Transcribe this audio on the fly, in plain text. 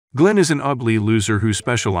Glenn is an ugly loser who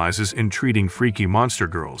specializes in treating freaky monster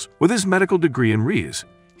girls. With his medical degree in Rees,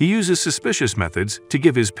 he uses suspicious methods to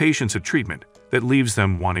give his patients a treatment that leaves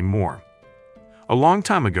them wanting more. A long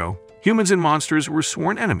time ago, humans and monsters were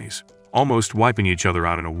sworn enemies, almost wiping each other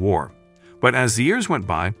out in a war. But as the years went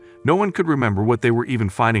by, no one could remember what they were even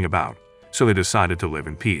fighting about, so they decided to live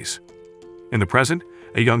in peace. In the present,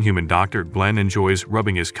 a young human doctor, Glenn, enjoys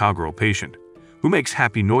rubbing his cowgirl patient, who makes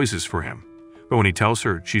happy noises for him. But when he tells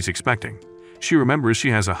her she's expecting, she remembers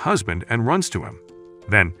she has a husband and runs to him.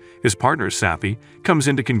 Then, his partner, Safi, comes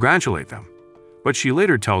in to congratulate them. But she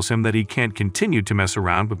later tells him that he can't continue to mess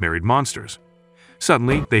around with married monsters.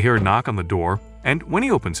 Suddenly, they hear a knock on the door, and when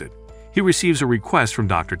he opens it, he receives a request from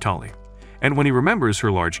Dr. Tully. And when he remembers her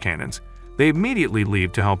large cannons, they immediately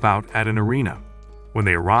leave to help out at an arena. When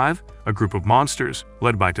they arrive, a group of monsters,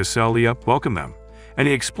 led by Tesselia, welcome them, and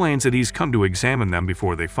he explains that he's come to examine them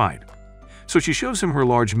before they fight. So she shows him her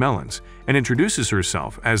large melons and introduces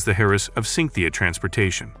herself as the heiress of Cynthia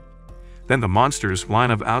Transportation. Then the monsters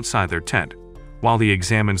line up outside their tent, while he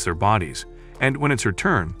examines their bodies, and when it's her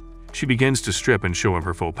turn, she begins to strip and show him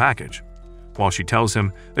her full package, while she tells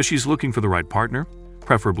him that she's looking for the right partner,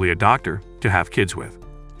 preferably a doctor, to have kids with.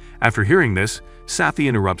 After hearing this, Safi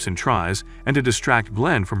interrupts and tries to distract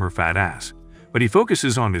Glenn from her fat ass, but he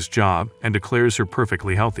focuses on his job and declares her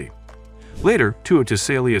perfectly healthy. Later, two of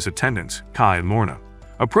Tessalia's attendants, Kai and Lorna,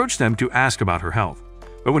 approach them to ask about her health,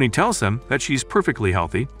 but when he tells them that she's perfectly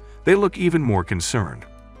healthy, they look even more concerned.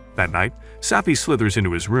 That night, Safi slithers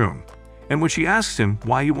into his room, and when she asks him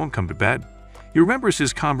why he won't come to bed, he remembers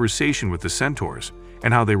his conversation with the centaurs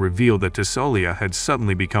and how they revealed that Tesselia had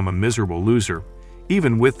suddenly become a miserable loser,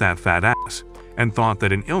 even with that fat ass, and thought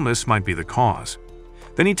that an illness might be the cause.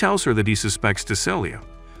 Then he tells her that he suspects Tesselia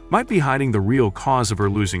might be hiding the real cause of her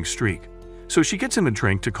losing streak, so she gets him a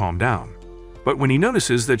drink to calm down. But when he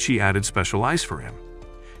notices that she added special ice for him,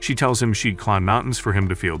 she tells him she'd climb mountains for him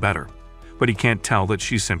to feel better, but he can't tell that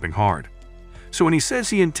she's simping hard. So when he says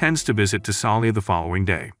he intends to visit Tesselia the following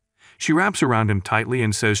day, she wraps around him tightly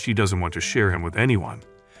and says she doesn't want to share him with anyone,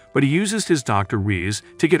 but he uses his Dr. Rees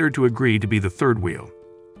to get her to agree to be the third wheel.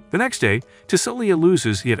 The next day, Tesselia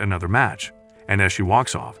loses yet another match, and as she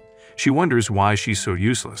walks off, she wonders why she's so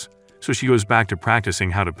useless, so she goes back to practicing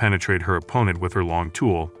how to penetrate her opponent with her long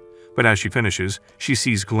tool. But as she finishes, she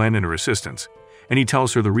sees Glenn and her assistants, and he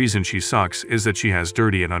tells her the reason she sucks is that she has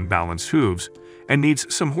dirty and unbalanced hooves and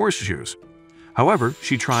needs some horseshoes. However,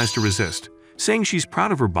 she tries to resist, saying she's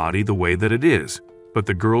proud of her body the way that it is, but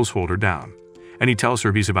the girls hold her down, and he tells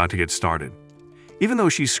her he's about to get started. Even though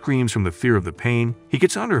she screams from the fear of the pain, he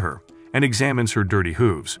gets under her and examines her dirty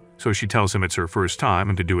hooves, so she tells him it's her first time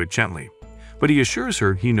and to do it gently. But he assures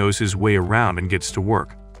her he knows his way around and gets to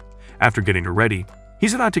work. After getting her ready,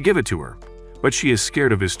 he's about to give it to her, but she is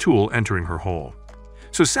scared of his tool entering her hole.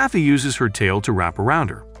 So Safi uses her tail to wrap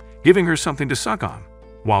around her, giving her something to suck on,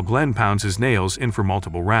 while Glenn pounds his nails in for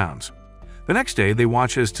multiple rounds. The next day, they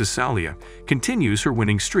watch as Tesselia continues her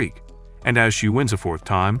winning streak, and as she wins a fourth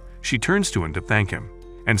time, she turns to him to thank him,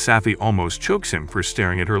 and Safi almost chokes him for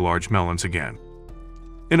staring at her large melons again.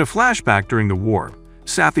 In a flashback during the war,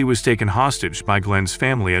 Safi was taken hostage by Glenn's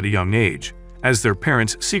family at a young age, as their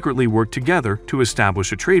parents secretly worked together to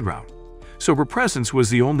establish a trade route, so her presence was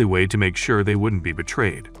the only way to make sure they wouldn't be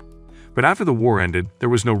betrayed. But after the war ended, there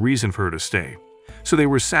was no reason for her to stay, so they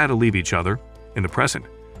were sad to leave each other. In the present,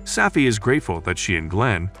 Safi is grateful that she and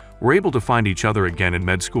Glenn were able to find each other again in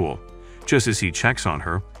med school, just as he checks on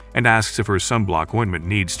her and asks if her sunblock ointment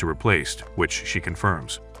needs to be replaced, which she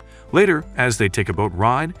confirms. Later, as they take a boat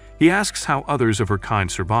ride, he asks how others of her kind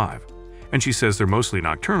survive, and she says they're mostly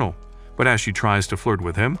nocturnal, but as she tries to flirt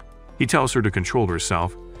with him, he tells her to control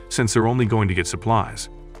herself since they're only going to get supplies.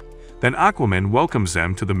 Then Aquaman welcomes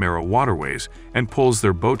them to the Merrow waterways and pulls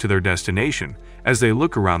their boat to their destination as they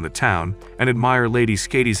look around the town and admire Lady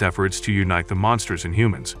Skaty's efforts to unite the monsters and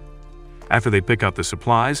humans. After they pick up the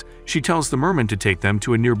supplies, she tells the merman to take them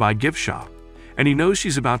to a nearby gift shop, and he knows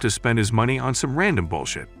she's about to spend his money on some random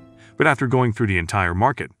bullshit. But after going through the entire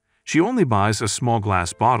market, she only buys a small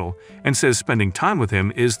glass bottle and says spending time with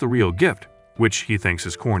him is the real gift, which he thinks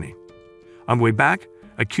is corny. On the way back,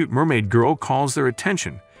 a cute mermaid girl calls their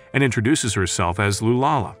attention and introduces herself as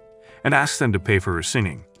Lulala and asks them to pay for her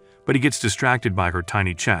singing, but he gets distracted by her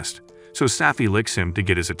tiny chest, so Safi licks him to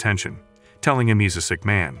get his attention, telling him he's a sick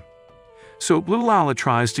man. So Lulala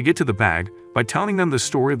tries to get to the bag by telling them the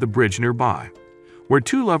story of the bridge nearby, where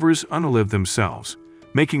two lovers unalive themselves,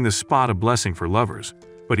 making the spot a blessing for lovers,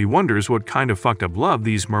 but he wonders what kind of fucked up love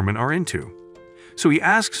these mermen are into. So he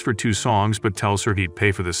asks for 2 songs but tells her he'd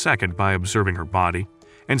pay for the second by observing her body,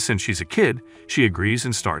 and since she's a kid, she agrees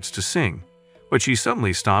and starts to sing. But she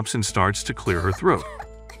suddenly stops and starts to clear her throat.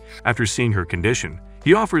 After seeing her condition,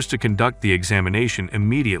 he offers to conduct the examination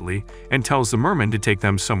immediately and tells the merman to take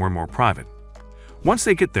them somewhere more private. Once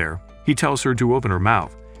they get there, he tells her to open her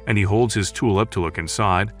mouth, and he holds his tool up to look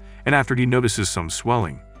inside, and after he notices some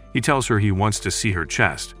swelling, he tells her he wants to see her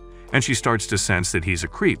chest, and she starts to sense that he's a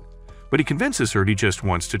creep, but he convinces her he just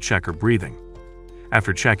wants to check her breathing.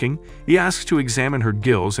 After checking, he asks to examine her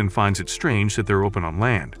gills and finds it strange that they're open on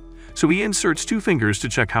land, so he inserts 2 fingers to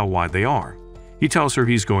check how wide they are. He tells her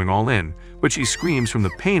he's going all in, but she screams from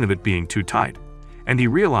the pain of it being too tight, and he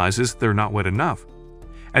realizes they're not wet enough.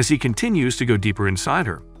 As he continues to go deeper inside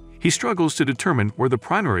her, he struggles to determine where the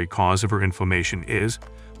primary cause of her inflammation is,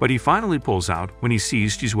 but he finally pulls out when he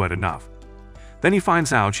sees she's wet enough. Then he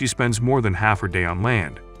finds out she spends more than half her day on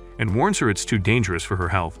land, and warns her it's too dangerous for her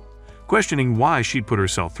health, questioning why she'd put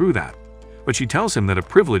herself through that. But she tells him that a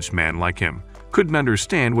privileged man like him couldn't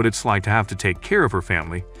understand what it's like to have to take care of her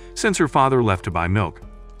family since her father left to buy milk.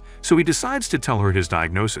 So he decides to tell her his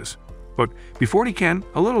diagnosis. But before he can,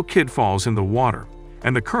 a little kid falls in the water,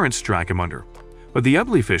 and the currents drag him under. But the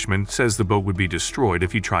ugly fisherman says the boat would be destroyed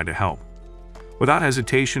if he tried to help. Without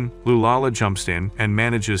hesitation, Lulala jumps in and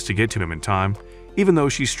manages to get to him in time, even though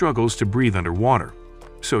she struggles to breathe underwater.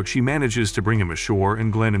 So she manages to bring him ashore,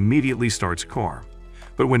 and Glenn immediately starts a car.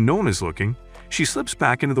 But when no one is looking, she slips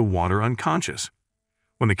back into the water unconscious.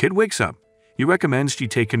 When the kid wakes up, he recommends she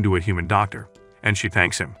take him to a human doctor, and she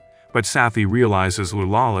thanks him. But Safi realizes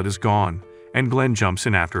Lulala is gone, and Glenn jumps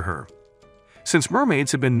in after her. Since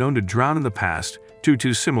mermaids have been known to drown in the past due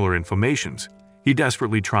to similar inflammations, he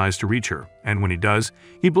desperately tries to reach her, and when he does,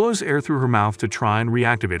 he blows air through her mouth to try and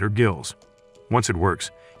reactivate her gills. Once it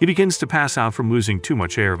works, he begins to pass out from losing too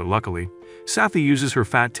much air, but luckily, Safi uses her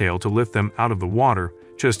fat tail to lift them out of the water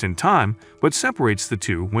just in time, but separates the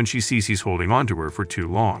two when she sees he's holding onto her for too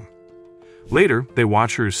long. Later, they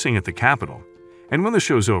watch her sing at the Capitol, and when the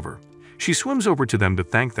show's over, she swims over to them to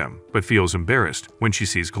thank them, but feels embarrassed when she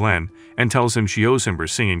sees Glenn and tells him she owes him her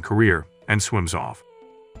singing career and swims off.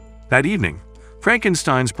 That evening,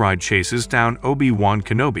 Frankenstein's bride chases down Obi-Wan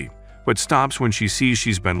Kenobi, but stops when she sees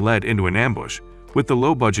she's been led into an ambush with the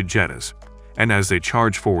low-budget Jeddas, and as they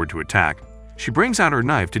charge forward to attack, she brings out her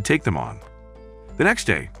knife to take them on. The next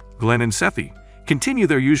day, Glenn and Sephi continue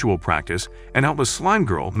their usual practice and help a slime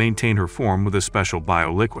girl maintain her form with a special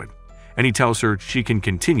bio-liquid, and he tells her she can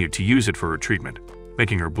continue to use it for her treatment,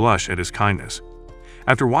 making her blush at his kindness.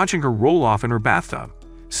 After watching her roll off in her bathtub,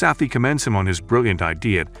 Safi commends him on his brilliant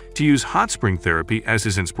idea to use hot spring therapy as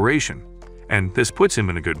his inspiration, and this puts him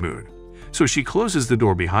in a good mood. So she closes the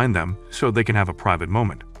door behind them so they can have a private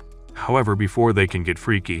moment. However, before they can get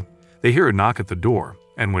freaky, they hear a knock at the door,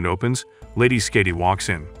 and when it opens, Lady Skady walks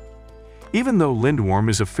in. Even though Lindworm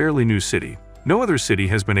is a fairly new city, no other city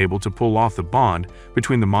has been able to pull off the bond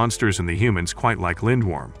between the monsters and the humans quite like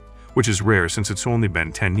Lindworm, which is rare since it's only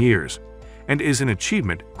been 10 years, and is an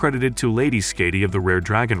achievement credited to Lady Skady of the rare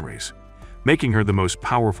dragon race, making her the most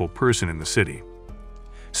powerful person in the city.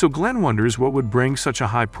 So Glenn wonders what would bring such a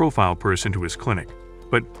high-profile person to his clinic,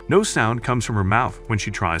 but no sound comes from her mouth when she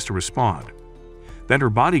tries to respond. Then her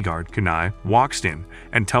bodyguard, Kunai, walks in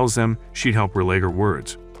and tells them she'd help relay her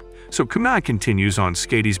words. So Kunai continues on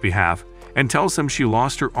Skady's behalf and tells them she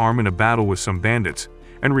lost her arm in a battle with some bandits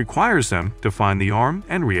and requires them to find the arm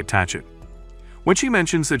and reattach it. When she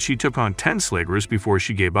mentions that she took on 10 slavers before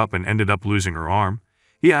she gave up and ended up losing her arm,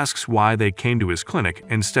 he asks why they came to his clinic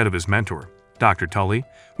instead of his mentor, Dr. Tully,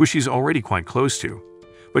 who she's already quite close to.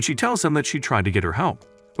 But she tells them that she tried to get her help,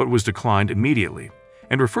 but was declined immediately,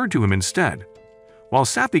 and referred to him instead. While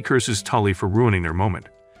Sappy curses Tully for ruining their moment,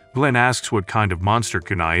 Glenn asks what kind of monster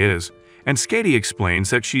Kunai is, and Skady explains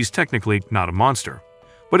that she's technically not a monster,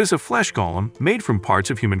 but is a flesh golem made from parts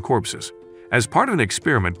of human corpses, as part of an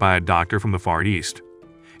experiment by a doctor from the Far East.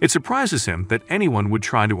 It surprises him that anyone would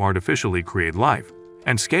try to artificially create life,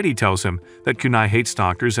 and Skady tells him that Kunai hates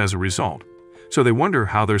doctors as a result, so they wonder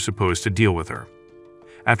how they're supposed to deal with her.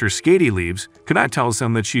 After Skady leaves, Kunai tells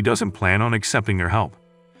them that she doesn't plan on accepting their help,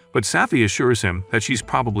 but Safi assures him that she's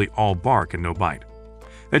probably all bark and no bite.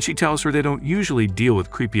 Then she tells her they don't usually deal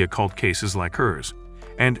with creepy occult cases like hers,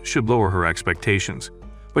 and should lower her expectations,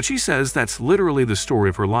 but she says that's literally the story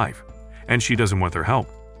of her life, and she doesn't want their help.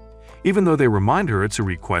 Even though they remind her it's a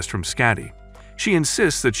request from Skady, she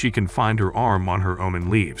insists that she can find her arm on her own and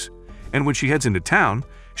leaves, and when she heads into town,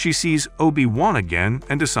 she sees Obi-Wan again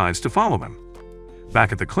and decides to follow him.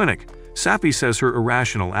 Back at the clinic, Sappy says her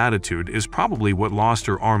irrational attitude is probably what lost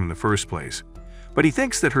her arm in the first place, but he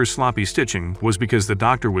thinks that her sloppy stitching was because the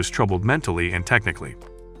doctor was troubled mentally and technically.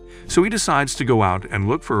 So he decides to go out and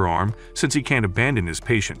look for her arm since he can't abandon his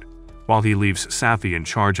patient, while he leaves Safi in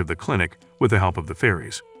charge of the clinic with the help of the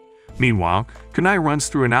fairies. Meanwhile, Kunai runs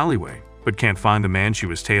through an alleyway but can't find the man she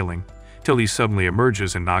was tailing, till he suddenly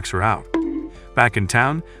emerges and knocks her out. Back in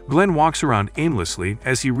town, Glenn walks around aimlessly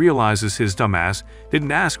as he realizes his dumbass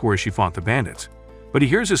didn't ask where she fought the bandits, but he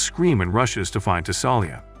hears a scream and rushes to find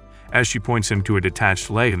Tassalia, as she points him to a detached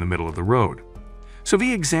leg in the middle of the road. So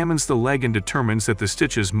he examines the leg and determines that the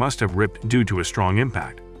stitches must have ripped due to a strong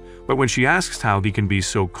impact, but when she asks how he can be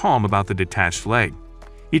so calm about the detached leg,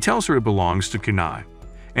 he tells her it belongs to Kunai,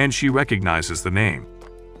 and she recognizes the name.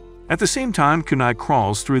 At the same time, Kunai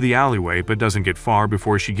crawls through the alleyway but doesn't get far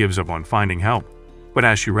before she gives up on finding help. But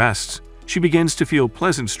as she rests, she begins to feel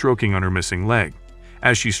pleasant stroking on her missing leg,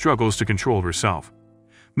 as she struggles to control herself.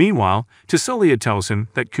 Meanwhile, Tassalia tells him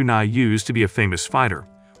that Kunai used to be a famous fighter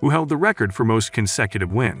who held the record for most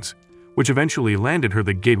consecutive wins, which eventually landed her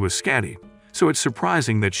the gate with Scatty, so it's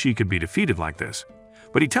surprising that she could be defeated like this.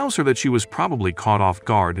 But he tells her that she was probably caught off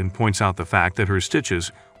guard and points out the fact that her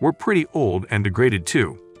stitches were pretty old and degraded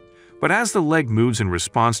too. But as the leg moves in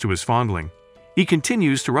response to his fondling, he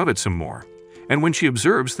continues to rub it some more, and when she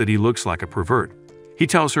observes that he looks like a pervert, he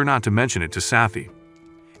tells her not to mention it to Safi.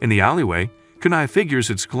 In the alleyway, Kunai figures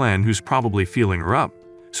it's Glenn who's probably feeling her up,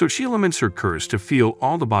 so she limits her curse to feel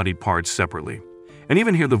all the body parts separately, and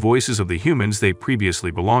even hear the voices of the humans they previously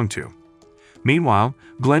belonged to. Meanwhile,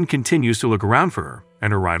 Glenn continues to look around for her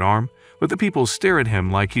and her right arm, but the people stare at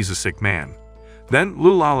him like he's a sick man. Then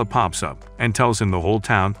Lulala pops up and tells him the whole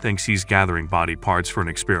town thinks he's gathering body parts for an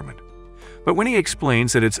experiment. But when he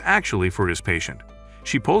explains that it's actually for his patient,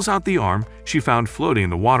 she pulls out the arm she found floating in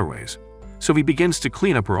the waterways. So he begins to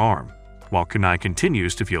clean up her arm, while Kunai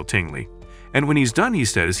continues to feel tingly. And when he's done, he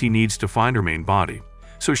says he needs to find her main body.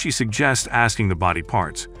 So she suggests asking the body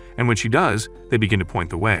parts, and when she does, they begin to point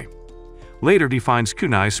the way. Later, he finds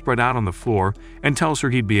Kunai spread out on the floor and tells her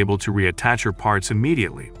he'd be able to reattach her parts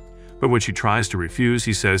immediately. But when she tries to refuse,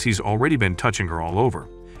 he says he's already been touching her all over,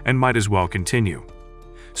 and might as well continue.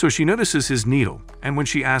 So she notices his needle, and when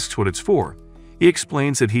she asks what it's for, he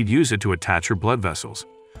explains that he'd use it to attach her blood vessels,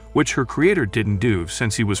 which her creator didn't do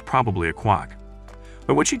since he was probably a quack.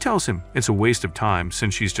 But when she tells him it's a waste of time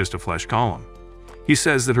since she's just a flesh column, he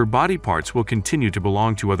says that her body parts will continue to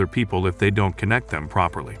belong to other people if they don't connect them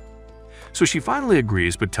properly. So she finally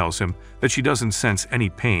agrees but tells him that she doesn't sense any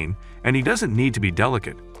pain and he doesn't need to be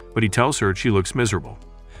delicate, but he tells her she looks miserable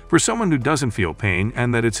for someone who doesn't feel pain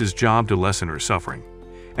and that it's his job to lessen her suffering.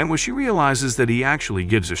 And when she realizes that he actually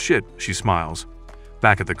gives a shit, she smiles.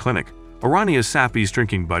 Back at the clinic, Arania, Safi's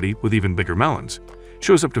drinking buddy with even bigger melons,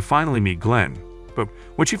 shows up to finally meet Glenn, but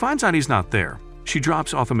when she finds out he's not there, she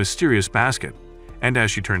drops off a mysterious basket, and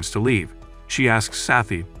as she turns to leave, she asks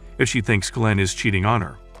Safi if she thinks Glenn is cheating on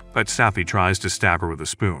her, but Safi tries to stab her with a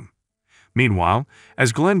spoon. Meanwhile,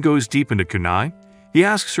 as Glenn goes deep into Kunai, he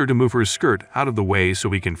asks her to move her skirt out of the way so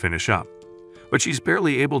he can finish up. But she's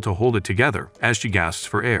barely able to hold it together as she gasps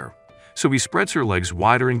for air, so he spreads her legs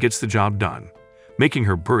wider and gets the job done, making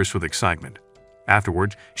her burst with excitement.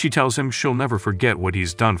 Afterward, she tells him she'll never forget what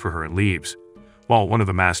he's done for her and leaves, while one of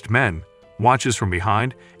the masked men watches from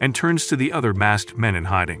behind and turns to the other masked men in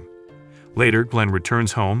hiding. Later, Glenn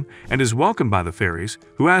returns home and is welcomed by the fairies,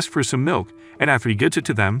 who ask for some milk, and after he gets it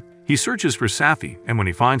to them, he searches for Safi, and when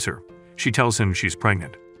he finds her, she tells him she's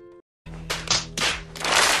pregnant.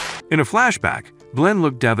 In a flashback, Glenn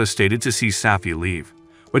looked devastated to see Safi leave,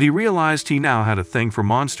 but he realized he now had a thing for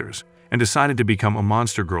monsters and decided to become a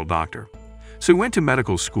monster girl doctor. So he went to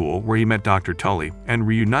medical school where he met Dr. Tully and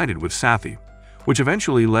reunited with Safi, which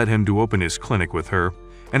eventually led him to open his clinic with her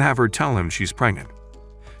and have her tell him she's pregnant.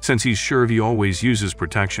 Since he's sure he always uses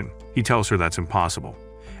protection, he tells her that's impossible,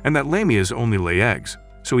 and that lamias only lay eggs,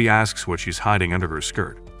 so he asks what she's hiding under her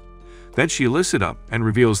skirt. Then she lifts it up and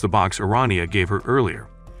reveals the box Arania gave her earlier,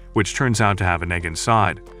 which turns out to have an egg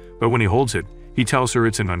inside, but when he holds it, he tells her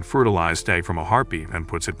it's an unfertilized egg from a harpy and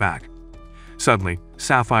puts it back. Suddenly,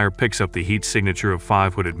 Sapphire picks up the heat signature of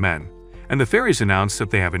 5 hooded men, and the fairies announce that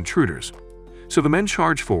they have intruders. So the men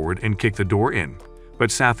charge forward and kick the door in, but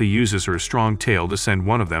Safi uses her strong tail to send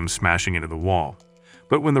one of them smashing into the wall.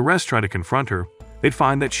 But when the rest try to confront her, they'd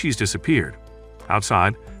find that she's disappeared.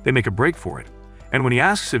 Outside, they make a break for it, and when he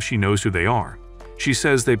asks if she knows who they are, she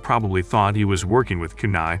says they probably thought he was working with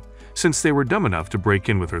Kunai since they were dumb enough to break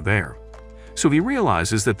in with her there. So he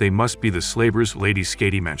realizes that they must be the slavers Lady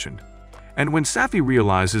Skady mentioned. And when Safi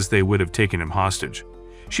realizes they would have taken him hostage,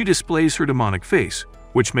 she displays her demonic face,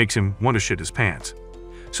 which makes him want to shit his pants.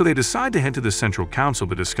 So they decide to head to the Central Council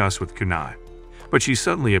to discuss with Kunai. but she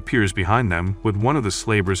suddenly appears behind them with one of the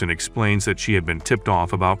slavers and explains that she had been tipped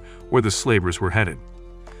off about where the slavers were headed.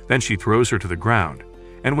 Then she throws her to the ground,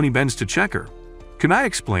 and when he bends to check her, Kunai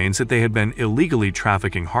explains that they had been illegally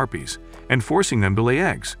trafficking harpies and forcing them to lay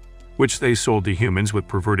eggs, which they sold to humans with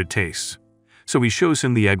perverted tastes. So he shows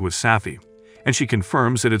him the egg with Safi, and she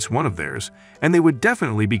confirms that it's one of theirs and they would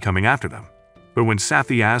definitely be coming after them. But when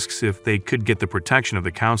Safi asks if they could get the protection of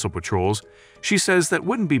the council patrols, she says that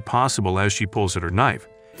wouldn't be possible as she pulls at her knife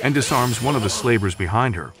and disarms one of the slavers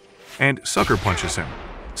behind her and sucker punches him,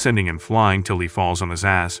 sending him flying till he falls on his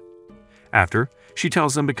ass. After, she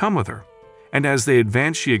tells them to come with her, and as they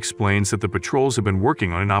advance she explains that the patrols have been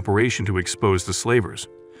working on an operation to expose the slavers,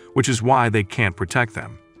 which is why they can't protect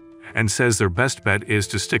them, and says their best bet is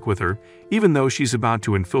to stick with her even though she's about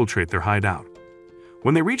to infiltrate their hideout.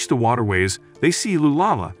 When they reach the waterways, they see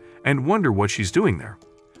Lulala and wonder what she's doing there,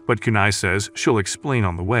 but Kunai says she'll explain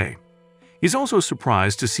on the way. He's also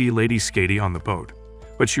surprised to see Lady Skady on the boat,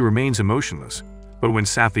 but she remains emotionless. But when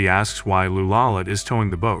Safi asks why Lulala is towing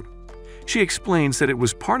the boat, she explains that it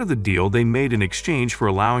was part of the deal they made in exchange for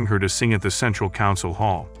allowing her to sing at the Central Council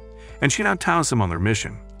Hall, and she now tells them on their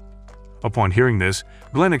mission. Upon hearing this,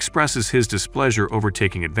 Glenn expresses his displeasure over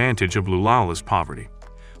taking advantage of Lulala's poverty.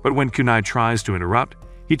 But when Kunai tries to interrupt,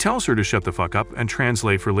 he tells her to shut the fuck up and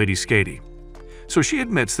translate for Lady Skady. So she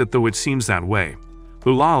admits that though it seems that way,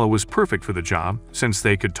 Lulala was perfect for the job since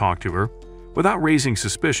they could talk to her without raising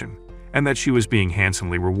suspicion and that she was being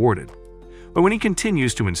handsomely rewarded. But when he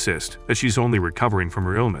continues to insist that she's only recovering from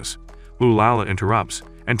her illness, Lulala interrupts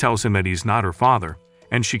and tells him that he's not her father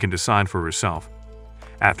and she can decide for herself.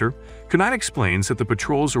 After, Kunai explains that the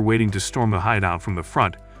patrols are waiting to storm the hideout from the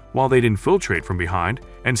front while they'd infiltrate from behind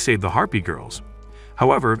and save the Harpy girls.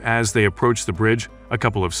 However, as they approach the bridge, a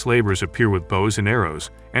couple of slavers appear with bows and arrows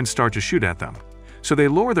and start to shoot at them. So they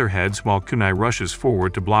lower their heads while Kunai rushes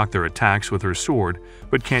forward to block their attacks with her sword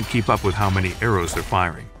but can't keep up with how many arrows they're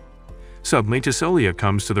firing. Suddenly, Tesselia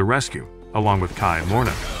comes to the rescue, along with Kai and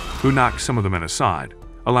Lorna, who knock some of the men aside,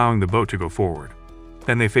 allowing the boat to go forward.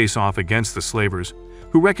 Then they face off against the slavers,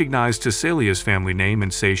 who recognize Tesselia's family name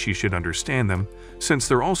and say she should understand them since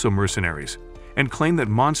they're also mercenaries, and claim that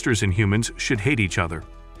monsters and humans should hate each other.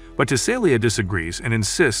 But Tesselia disagrees and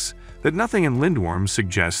insists that nothing in Lindworm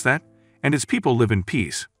suggests that, and its people live in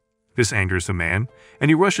peace. This angers the man,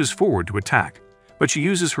 and he rushes forward to attack, but she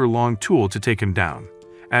uses her long tool to take him down,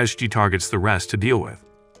 as she targets the rest to deal with.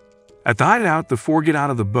 At the hideout, the four get out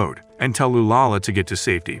of the boat and tell Lulala to get to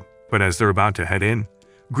safety, but as they're about to head in,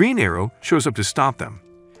 Green Arrow shows up to stop them,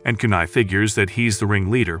 and Kunai figures that he's the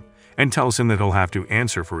ringleader and tells him that he'll have to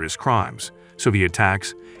answer for his crimes, so he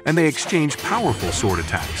attacks, and they exchange powerful sword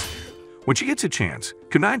attacks. When she gets a chance,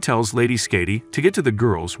 Kunai tells Lady Skady to get to the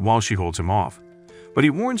girls while she holds him off, but he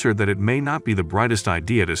warns her that it may not be the brightest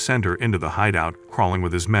idea to send her into the hideout crawling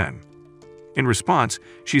with his men. In response,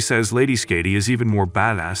 she says Lady Skady is even more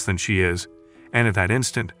badass than she is, and at that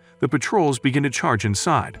instant, the patrols begin to charge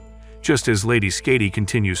inside, just as Lady Skady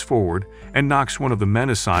continues forward and knocks one of the men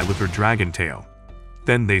aside with her dragon tail.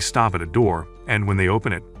 Then they stop at a door, and when they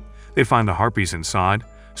open it, they find the harpies inside,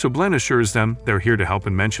 so Glenn assures them they're here to help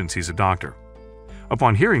and mentions he's a doctor.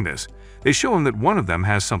 Upon hearing this, they show him that one of them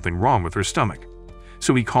has something wrong with her stomach,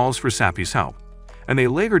 so he calls for Sappy's help, and they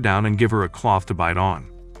lay her down and give her a cloth to bite on,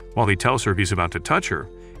 while he tells her he's about to touch her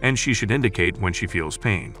and she should indicate when she feels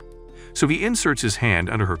pain. So he inserts his hand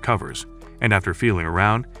under her covers, and after feeling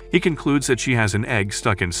around, he concludes that she has an egg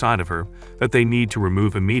stuck inside of her that they need to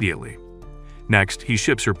remove immediately. Next, he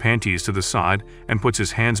ships her panties to the side and puts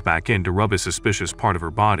his hands back in to rub a suspicious part of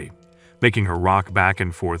her body, making her rock back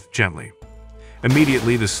and forth gently.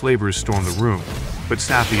 Immediately, the slavers storm the room, but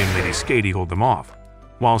Safi and Lady Skady hold them off,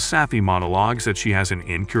 while Safi monologues that she has an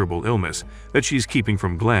incurable illness that she's keeping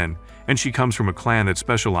from Glenn, and she comes from a clan that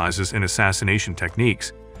specializes in assassination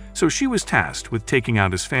techniques, so she was tasked with taking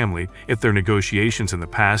out his family if their negotiations in the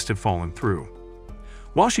past have fallen through.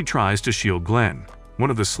 While she tries to shield Glenn, one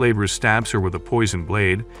of the slavers stabs her with a poison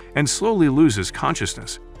blade and slowly loses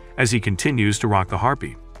consciousness as he continues to rock the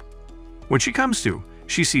harpy. When she comes to,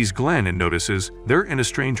 she sees Glenn and notices they're in a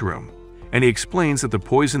strange room, and he explains that the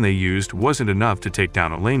poison they used wasn't enough to take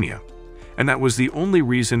down Elenia, and that was the only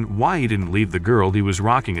reason why he didn't leave the girl he was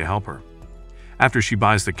rocking to help her. After she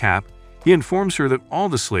buys the cap, he informs her that all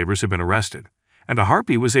the slavers have been arrested, and a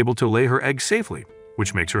harpy was able to lay her egg safely,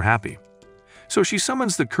 which makes her happy. So she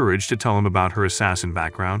summons the courage to tell him about her assassin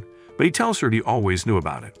background, but he tells her he always knew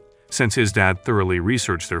about it, since his dad thoroughly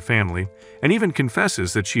researched their family, and even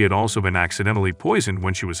confesses that she had also been accidentally poisoned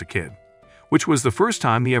when she was a kid, which was the first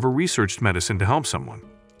time he ever researched medicine to help someone.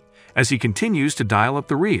 As he continues to dial up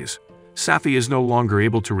the Rees, Safi is no longer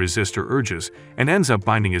able to resist her urges and ends up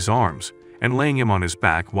binding his arms and laying him on his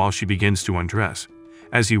back while she begins to undress,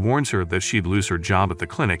 as he warns her that she'd lose her job at the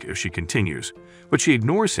clinic if she continues, but she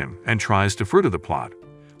ignores him and tries to further the plot,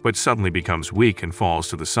 but suddenly becomes weak and falls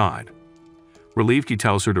to the side. Relieved, he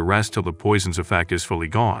tells her to rest till the poison's effect is fully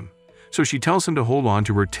gone, so she tells him to hold on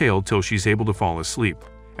to her tail till she's able to fall asleep,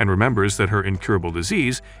 and remembers that her incurable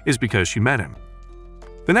disease is because she met him.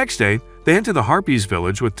 The next day, they head to the Harpies'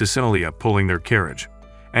 village with Tesselia pulling their carriage,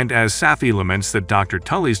 and as Safi laments that Dr.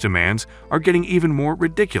 Tully's demands are getting even more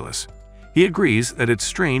ridiculous, he agrees that it's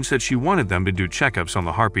strange that she wanted them to do checkups on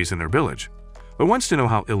the Harpies in their village, but wants to know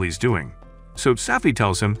how Illy's doing. So Safi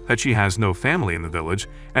tells him that she has no family in the village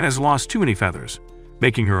and has lost too many feathers,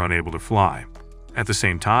 making her unable to fly. At the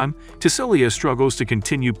same time, Tesselia struggles to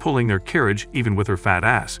continue pulling their carriage even with her fat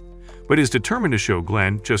ass, but is determined to show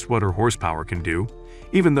Glenn just what her horsepower can do,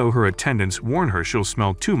 even though her attendants warn her she'll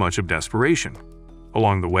smell too much of desperation.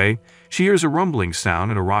 Along the way, she hears a rumbling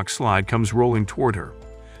sound and a rock slide comes rolling toward her,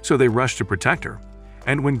 so they rush to protect her,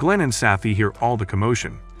 and when Glenn and Safi hear all the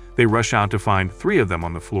commotion, they rush out to find 3 of them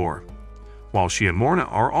on the floor. While she and Lorna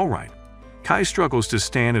are alright, Kai struggles to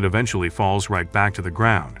stand and eventually falls right back to the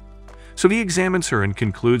ground. So he examines her and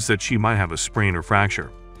concludes that she might have a sprain or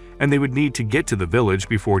fracture, and they would need to get to the village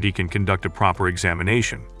before he can conduct a proper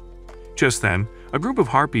examination. Just then, a group of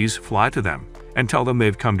Harpies fly to them and tell them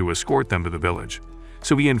they've come to escort them to the village,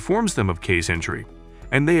 so he informs them of Kay's injury,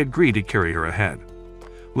 and they agree to carry her ahead.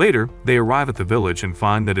 Later, they arrive at the village and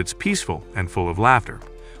find that it's peaceful and full of laughter,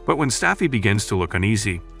 but when Safi begins to look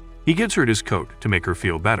uneasy, he gives her his coat to make her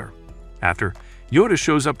feel better. After, Yoda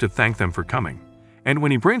shows up to thank them for coming, and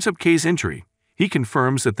when he brings up Kay's injury, he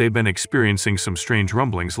confirms that they've been experiencing some strange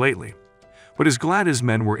rumblings lately, but is glad his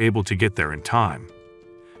men were able to get there in time.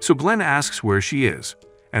 So Glenn asks where she is,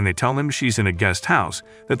 and they tell him she's in a guest house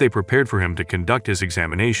that they prepared for him to conduct his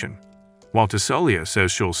examination, while Tesselia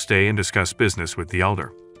says she'll stay and discuss business with the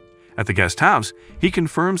elder. At the guest house, he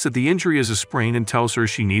confirms that the injury is a sprain and tells her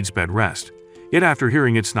she needs bed rest, yet after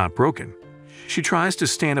hearing it's not broken, she tries to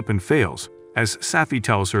stand up and fails, as Safi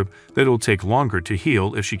tells her that it'll take longer to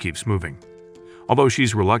heal if she keeps moving. Although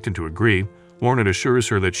she's reluctant to agree, Lorna assures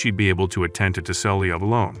her that she'd be able to attend to Tesselia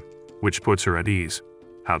alone, which puts her at ease.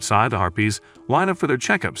 Outside, the Harpies line up for their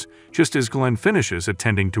checkups just as Glenn finishes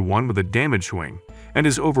attending to one with a damaged wing and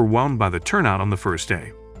is overwhelmed by the turnout on the first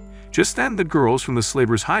day. Just then, the girls from the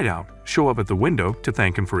slaver's hideout show up at the window to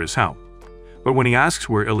thank him for his help. But when he asks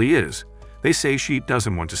where Illy is, they say she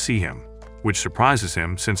doesn't want to see him, which surprises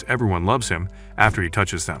him since everyone loves him after he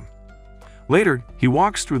touches them. Later, he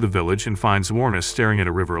walks through the village and finds Lorna staring at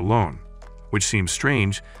a river alone, which seems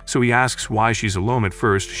strange, so he asks why she's alone. At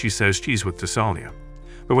first, she says she's with Tesselia,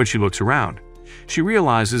 but when she looks around, she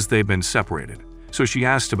realizes they've been separated, so she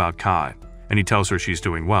asks about Kai, and he tells her she's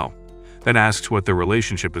doing well, then asks what their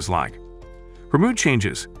relationship is like. Her mood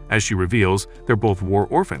changes as she reveals they're both war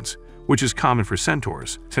orphans, which is common for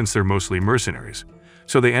centaurs since they're mostly mercenaries,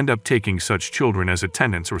 so they end up taking such children as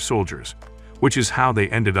attendants or soldiers, which is how they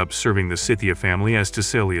ended up serving the Scythia family as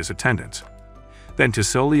Tesselia's attendants. Then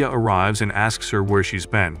Tesselia arrives and asks her where she's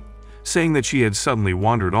been, saying that she had suddenly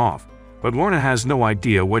wandered off, but Lorna has no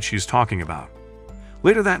idea what she's talking about.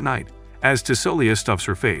 Later that night, as Tesselia stuffs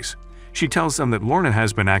her face, she tells them that Lorna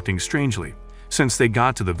has been acting strangely since they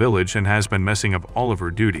got to the village and has been messing up all of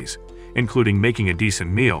her duties, including making a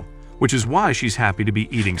decent meal, which is why she's happy to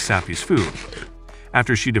be eating Safi's food.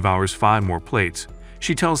 After she devours 5 more plates,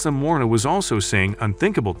 she tells them Lorna was also saying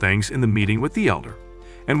unthinkable things in the meeting with the elder,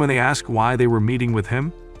 and when they ask why they were meeting with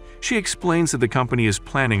him, she explains that the company is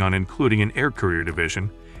planning on including an air courier division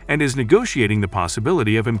and is negotiating the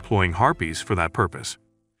possibility of employing Harpies for that purpose.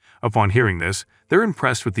 Upon hearing this, they're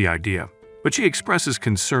impressed with the idea, but she expresses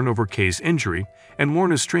concern over Kay's injury and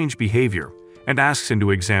Lorna's strange behavior and asks him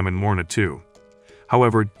to examine Lorna too.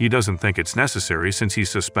 However, he doesn't think it's necessary since he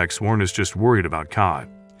suspects Lorna's just worried about Kai,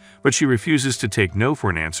 but she refuses to take no for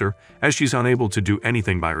an answer as she's unable to do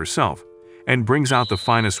anything by herself and brings out the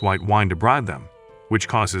finest white wine to bribe them, which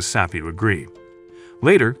causes Safi to agree.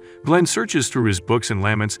 Later, Glenn searches through his books and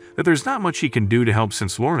laments that there's not much he can do to help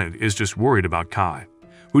since Lorna is just worried about Kai,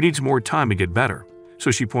 who needs more time to get better, so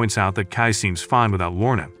she points out that Kai seems fine without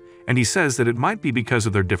Lorna, and he says that it might be because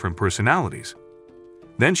of their different personalities.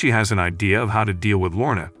 Then she has an idea of how to deal with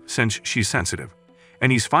Lorna since she's sensitive,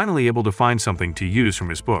 and he's finally able to find something to use from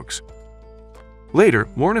his books. Later,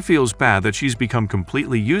 Lorna feels bad that she's become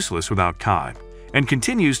completely useless without Kai, and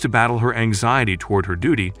continues to battle her anxiety toward her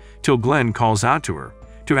duty till Glenn calls out to her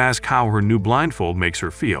to ask how her new blindfold makes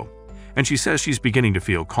her feel, and she says she's beginning to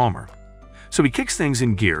feel calmer. So he kicks things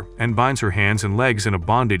in gear and binds her hands and legs in a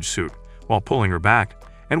bondage suit while pulling her back,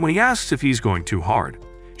 and when he asks if he's going too hard,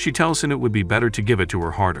 she tells him it would be better to give it to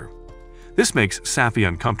her harder. This makes Safi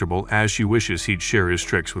uncomfortable as she wishes he'd share his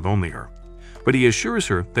tricks with only her. But he assures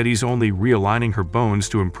her that he's only realigning her bones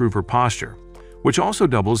to improve her posture, which also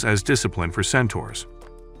doubles as discipline for centaurs.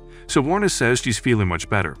 So Lorna says she's feeling much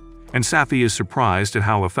better, and Safi is surprised at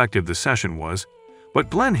how effective the session was, but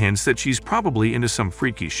Glenn hints that she's probably into some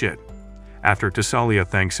freaky shit. After Tessalia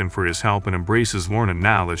thanks him for his help and embraces Lorna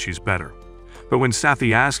now that she's better. But when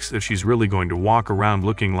Safi asks if she's really going to walk around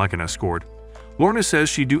looking like an escort, Lorna says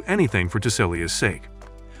she'd do anything for Tessalia's sake.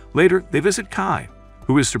 Later, they visit Kai,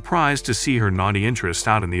 who is surprised to see her naughty interest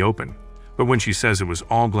out in the open, but when she says it was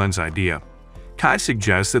all Glenn's idea, Kai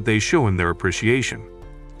suggests that they show him their appreciation.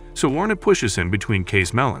 So Lorna pushes him between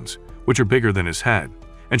Kai's melons, which are bigger than his head,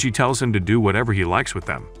 and she tells him to do whatever he likes with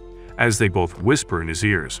them, as they both whisper in his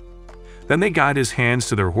ears. Then they guide his hands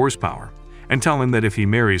to their horsepower and tell him that if he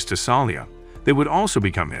marries Tessalia, they would also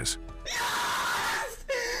become his.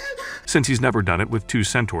 Since he's never done it with two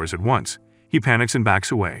centaurs at once, he panics and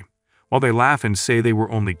backs away, while they laugh and say they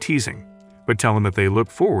were only teasing, but tell him that they look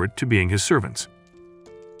forward to being his servants.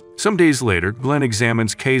 Some days later, Glenn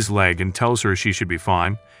examines Kay's leg and tells her she should be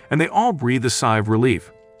fine, and they all breathe a sigh of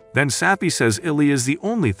relief. Then Safi says Illy is the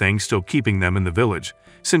only thing still keeping them in the village,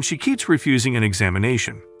 since she keeps refusing an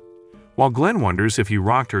examination. While Glenn wonders if he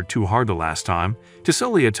rocked her too hard the last time,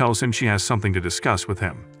 Tessalia tells him she has something to discuss with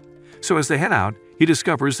him. So as they head out, he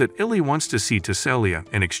discovers that Illy wants to see Tessalia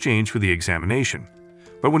in exchange for the examination.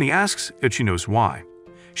 But when he asks if she knows why,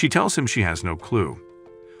 she tells him she has no clue.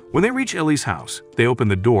 When they reach Illy's house, they open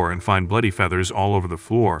the door and find bloody feathers all over the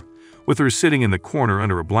floor, with her sitting in the corner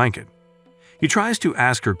under a blanket. He tries to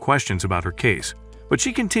ask her questions about her case, but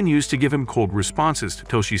she continues to give him cold responses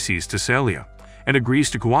till she sees Tessalia and agrees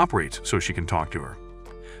to cooperate so she can talk to her.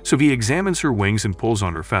 So he examines her wings and pulls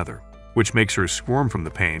on her feather, which makes her squirm from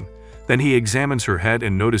the pain. Then he examines her head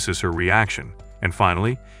and notices her reaction, and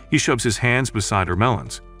finally, he shoves his hands beside her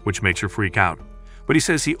melons, which makes her freak out. But he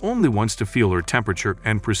says he only wants to feel her temperature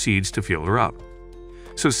and proceeds to feel her up.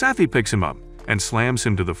 So Safi picks him up and slams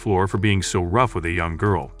him to the floor for being so rough with a young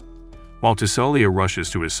girl, while Tessalia rushes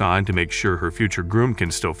to his side to make sure her future groom can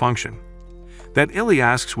still function. That Illy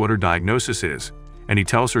asks what her diagnosis is, and he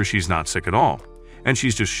tells her she's not sick at all, and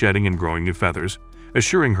she's just shedding and growing new feathers,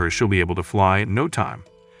 assuring her she'll be able to fly in no time.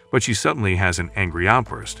 But she suddenly has an angry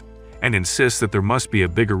outburst, and insists that there must be a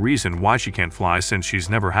bigger reason why she can't fly since she's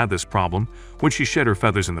never had this problem when she shed her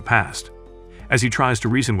feathers in the past. As he tries to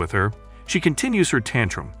reason with her, she continues her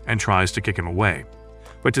tantrum and tries to kick him away.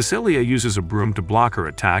 But Tessalia uses a broom to block her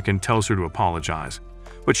attack and tells her to apologize,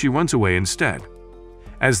 but she runs away instead.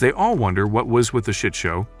 As they all wonder what was with the shit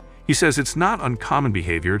show, he says it's not uncommon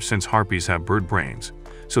behavior since harpies have bird brains,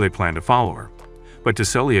 so they plan to follow her. But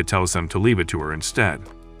Tessalia tells them to leave it to her instead.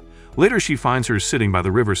 Later she finds her sitting by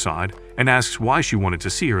the riverside and asks why she wanted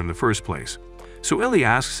to see her in the first place. So Illy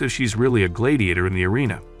asks if she's really a gladiator in the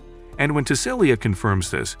arena. And when Tessalia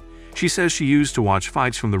confirms this, she says she used to watch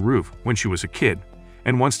fights from the roof when she was a kid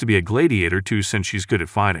and wants to be a gladiator too since she's good at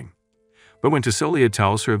fighting. But when Tessalia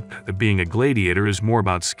tells her that being a gladiator is more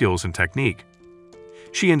about skills and technique,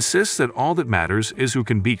 she insists that all that matters is who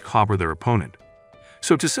can beat clobber their opponent.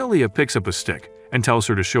 So Tessalia picks up a stick and tells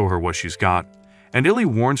her to show her what she's got, and Illy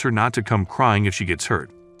warns her not to come crying if she gets hurt,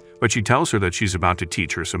 but she tells her that she's about to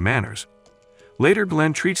teach her some manners. Later,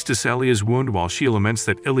 Glenn treats Tessalia's wound while she laments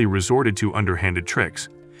that Illy resorted to underhanded tricks,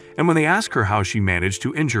 and when they ask her how she managed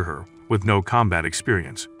to injure her with no combat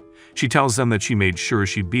experience, she tells them that she made sure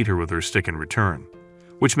she beat her with her stick in return,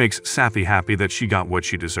 which makes Safi happy that she got what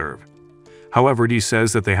she deserved. However, he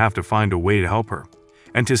says that they have to find a way to help her,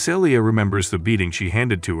 and Tessalia remembers the beating she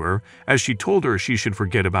handed to her as she told her she should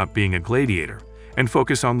forget about being a gladiator and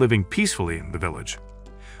focus on living peacefully in the village.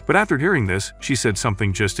 But after hearing this, she said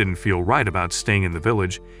something just didn't feel right about staying in the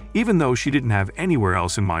village, even though she didn't have anywhere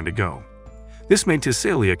else in mind to go. This made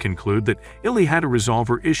Tessalia conclude that Illy had to resolve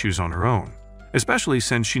her issues on her own, especially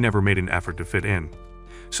since she never made an effort to fit in.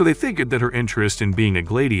 So they figured that her interest in being a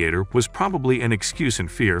gladiator was probably an excuse and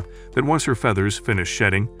fear that once her feathers finished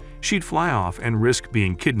shedding, she'd fly off and risk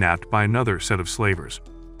being kidnapped by another set of slavers.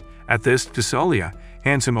 At this, Tessalia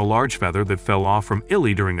hands him a large feather that fell off from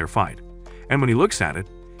Illy during their fight, and when he looks at it,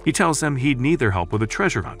 he tells them he'd need their help with a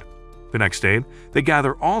treasure hunt. The next day, they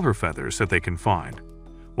gather all her feathers that they can find,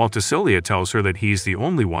 while Tessalia tells her that he's the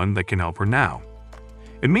only one that can help her now.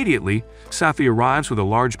 Immediately, Safi arrives with a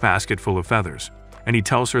large basket full of feathers, and he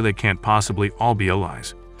tells her they can't possibly all be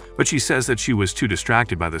Illy's, but she says that she was too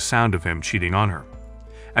distracted by the sound of him cheating on her.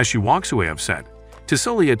 As she walks away upset,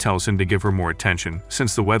 Tessalia tells him to give her more attention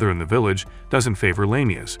since the weather in the village doesn't favor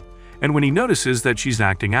lamias, and when he notices that she's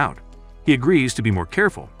acting out, he agrees to be more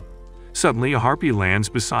careful. Suddenly, a harpy lands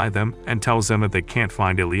beside them and tells them that they can't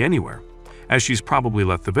find Illy anywhere, as she's probably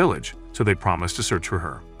left the village, so they promise to search for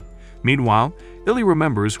her. Meanwhile, Illy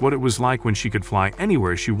remembers what it was like when she could fly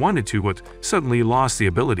anywhere she wanted to but suddenly lost the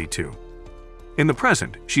ability to. In the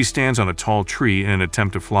present, she stands on a tall tree in an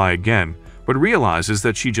attempt to fly again, but realizes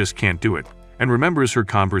that she just can't do it, and remembers her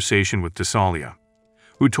conversation with Thessalia,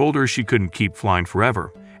 who told her she couldn't keep flying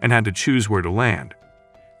forever and had to choose where to land.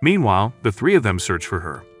 Meanwhile, the three of them search for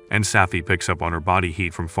her, and Safi picks up on her body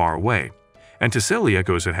heat from far away, and Thessalia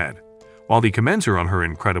goes ahead, while he commends her on her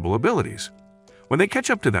incredible abilities. When they catch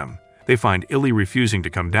up to them, they find Illy refusing to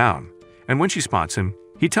come down, and when she spots him,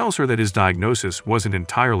 he tells her that his diagnosis wasn't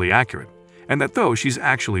entirely accurate, and that though she's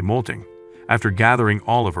actually molting, after gathering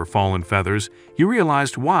all of her fallen feathers, he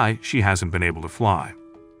realized why she hasn't been able to fly.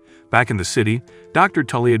 Back in the city, Dr.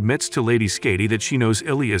 Tully admits to Lady Skady that she knows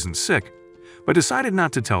Illy isn't sick, but decided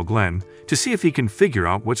not to tell Glenn to see if he can figure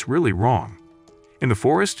out what's really wrong. In the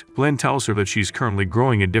forest, Glenn tells her that she's currently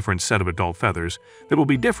growing a different set of adult feathers that will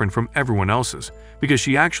be different from everyone else's because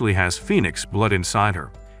she actually has phoenix blood inside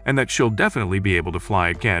her, and that she'll definitely be able to fly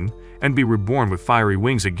again and be reborn with fiery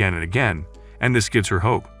wings again and again, and this gives her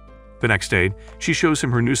hope. The next day, she shows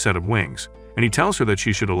him her new set of wings, and he tells her that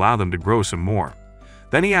she should allow them to grow some more.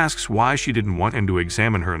 Then he asks why she didn't want him to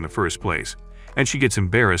examine her in the first place, and she gets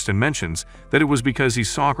embarrassed and mentions that it was because he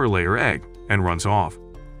saw her lay her egg and runs off.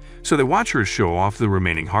 So they watch her show off the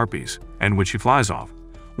remaining harpies, and when she flies off,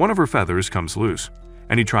 one of her feathers comes loose,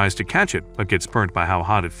 and he tries to catch it but gets burnt by how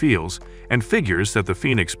hot it feels and figures that the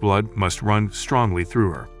phoenix blood must run strongly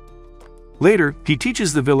through her. Later, he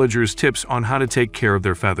teaches the villagers tips on how to take care of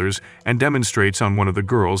their feathers and demonstrates on one of the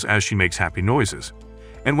girls as she makes happy noises.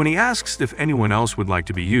 And when he asks if anyone else would like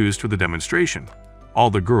to be used for the demonstration,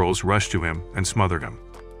 all the girls rush to him and smother him.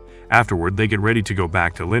 Afterward, they get ready to go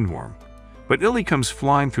back to Lindworm. But Illy comes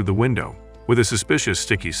flying through the window with a suspicious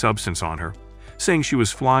sticky substance on her, saying she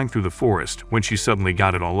was flying through the forest when she suddenly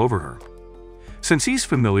got it all over her. Since he's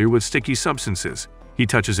familiar with sticky substances, he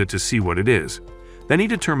touches it to see what it is. Then he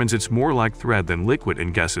determines it's more like thread than liquid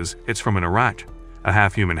and guesses it's from an arak, a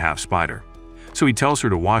half-human, half-spider. So he tells her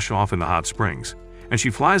to wash off in the hot springs, and she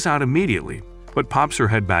flies out immediately, but pops her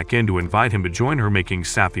head back in to invite him to join her, making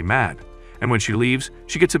Safi mad, and when she leaves,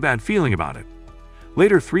 she gets a bad feeling about it.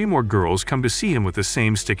 Later, 3 more girls come to see him with the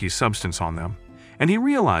same sticky substance on them, and he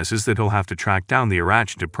realizes that he'll have to track down the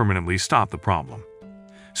Arach to permanently stop the problem.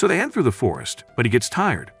 So they head through the forest, but he gets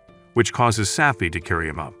tired, which causes Safi to carry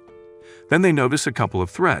him up. Then they notice a couple of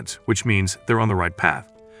threads, which means they're on the right path,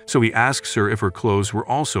 so he asks her if her clothes were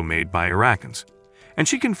also made by Arakans, and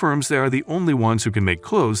she confirms they are the only ones who can make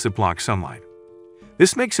clothes that block sunlight.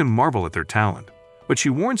 This makes him marvel at their talent, but she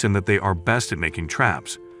warns him that they are best at making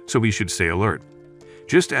traps, so he should stay alert.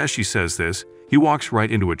 Just as she says this, he walks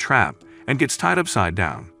right into a trap and gets tied upside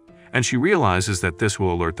down, and she realizes that this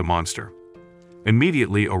will alert the monster.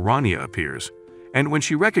 Immediately, Orania appears, and when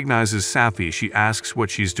she recognizes Safi, she asks what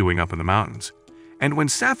she's doing up in the mountains. And when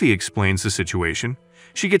Safi explains the situation,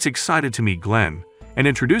 she gets excited to meet Glenn and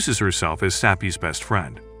introduces herself as Safi's best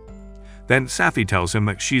friend. Then Safi tells him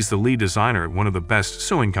that she's the lead designer at one of the best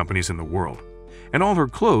sewing companies in the world, and all her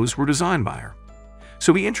clothes were designed by her.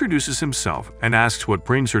 So he introduces himself and asks what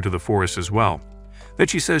brings her to the forest as well. That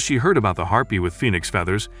she says she heard about the harpy with phoenix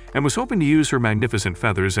feathers and was hoping to use her magnificent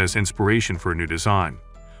feathers as inspiration for a new design,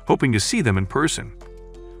 hoping to see them in person.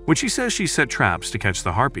 When she says she set traps to catch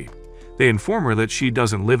the harpy, they inform her that she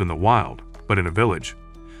doesn't live in the wild, but in a village.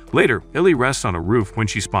 Later, Illy rests on a roof when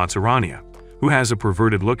she spots Orania, who has a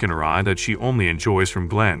perverted look in her eye that she only enjoys from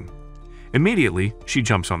Glenn. Immediately, she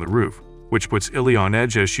jumps on the roof, which puts Illy on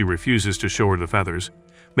edge as she refuses to show her the feathers,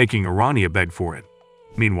 making Orania beg for it.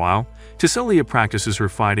 Meanwhile, Thessalia practices her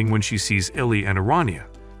fighting when she sees Illy and Orania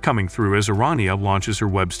coming through as Orania launches her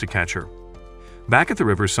webs to catch her. Back at the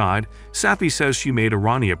riverside, Safi says she made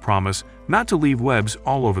Orania promise not to leave webs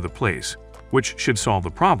all over the place, which should solve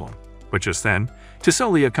the problem. But just then,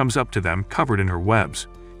 Thessalia comes up to them covered in her webs,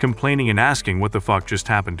 complaining and asking what the fuck just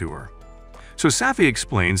happened to her. So Safi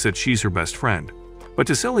explains that she's her best friend, but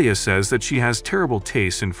Thessalia says that she has terrible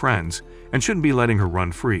taste in friends and shouldn't be letting her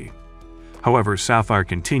run free. However, Sapphire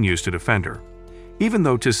continues to defend her. Even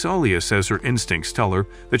though Thessalia says her instincts tell her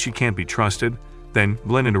that she can't be trusted, then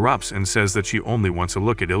Glenn interrupts and says that she only wants a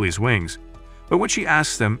look at Illy's wings. But when she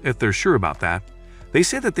asks them if they're sure about that, they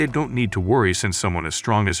say that they don't need to worry since someone as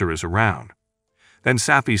strong as her is around. Then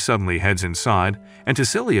Safi suddenly heads inside, and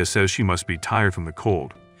Thessalia says she must be tired from the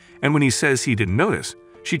cold. And when he says he didn't notice,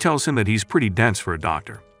 she tells him that he's pretty dense for a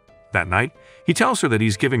doctor. That night, he tells her that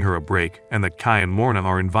he's giving her a break and that Kai and Lorna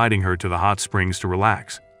are inviting her to the hot springs to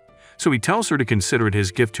relax. So he tells her to consider it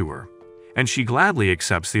his gift to her, and she gladly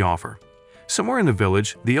accepts the offer. Somewhere in the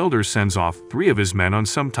village, the elder sends off 3 of his men on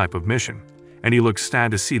some type of mission, and he looks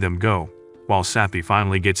sad to see them go, while Sappy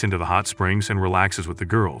finally gets into the hot springs and relaxes with the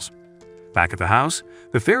girls. Back at the house,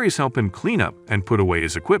 the fairies help him clean up and put away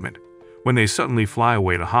his equipment, when they suddenly fly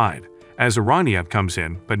away to hide, as Arania comes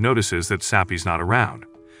in but notices that Sappy's not around.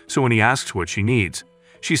 So when he asks what she needs,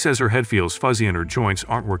 she says her head feels fuzzy and her joints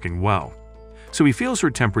aren't working well. So he feels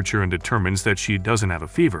her temperature and determines that she doesn't have a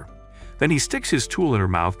fever. Then he sticks his tool in her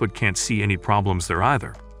mouth but can't see any problems there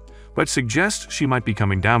either, but suggests she might be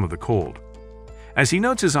coming down with a cold. As he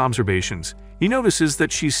notes his observations, he notices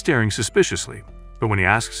that she's staring suspiciously, but when he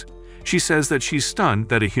asks, she says that she's stunned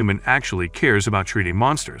that a human actually cares about treating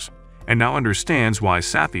monsters, and now understands why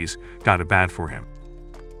Sappy's got it bad for him.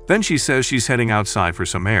 Then she says she's heading outside for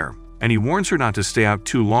some air, and he warns her not to stay out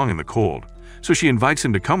too long in the cold, so she invites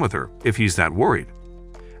him to come with her if he's that worried.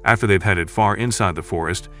 After they've headed far inside the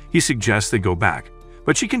forest, he suggests they go back,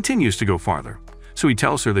 but she continues to go farther, so he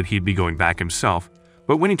tells her that he'd be going back himself,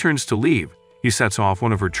 but when he turns to leave, he sets off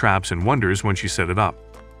one of her traps and wonders when she set it up.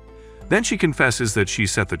 Then she confesses that she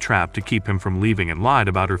set the trap to keep him from leaving and lied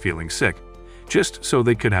about her feeling sick, just so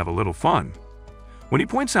they could have a little fun. When he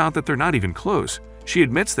points out that they're not even close, she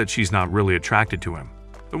admits that she's not really attracted to him,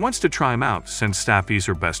 but wants to try him out since Sappy's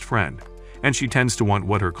her best friend, and she tends to want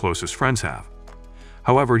what her closest friends have.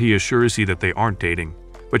 However, he assures her that they aren't dating,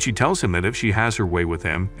 but she tells him that if she has her way with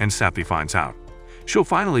him and Sappy finds out, she'll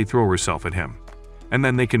finally throw herself at him, and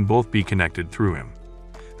then they can both be connected through him.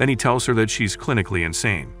 Then he tells her that she's clinically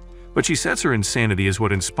insane, but she says her insanity is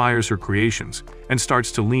what inspires her creations and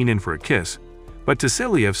starts to lean in for a kiss, but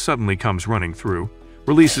Tassilief suddenly comes running through,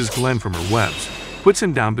 releases Glenn from her webs, puts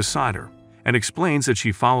him down beside her, and explains that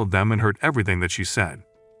she followed them and heard everything that she said.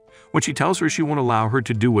 When she tells her she won't allow her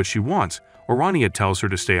to do what she wants, Orania tells her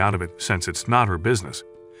to stay out of it since it's not her business,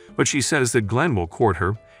 but she says that Glenn will court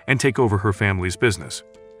her and take over her family's business.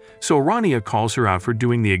 So Orania calls her out for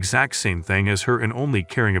doing the exact same thing as her and only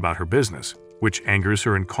caring about her business, which angers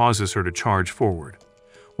her and causes her to charge forward.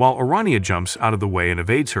 While Orania jumps out of the way and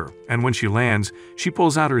evades her, and when she lands, she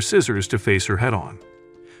pulls out her scissors to face her head-on.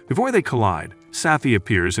 Before they collide, Sappy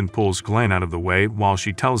appears and pulls Glenn out of the way while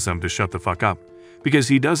she tells them to shut the fuck up, because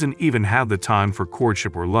he doesn't even have the time for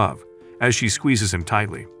courtship or love, as she squeezes him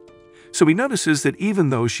tightly. So he notices that even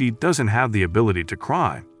though she doesn't have the ability to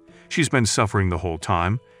cry, she's been suffering the whole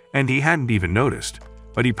time, and he hadn't even noticed,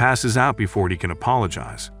 but he passes out before he can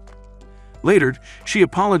apologize. Later, she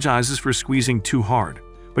apologizes for squeezing too hard,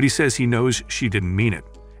 but he says he knows she didn't mean it,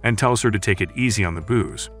 and tells her to take it easy on the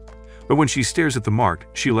booze. But when she stares at the mark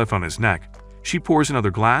she left on his neck, she pours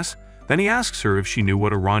another glass. Then he asks her if she knew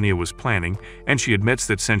what Orania was planning, and she admits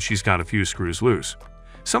that since she's got a few screws loose,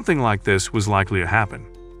 something like this was likely to happen.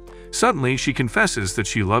 Suddenly, she confesses that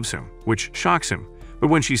she loves him, which shocks him, but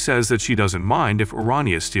when she says that she doesn't mind if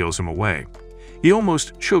Orania steals him away, he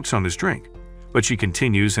almost chokes on his drink. But she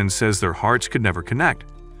continues and says their hearts could never connect,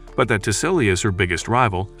 but that Tassilia is her biggest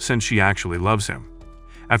rival since she actually loves him.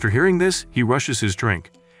 After hearing this, he rushes his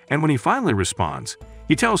drink, and when he finally responds,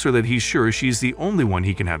 he tells her that he's sure she's the only one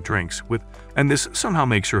he can have drinks with, and this somehow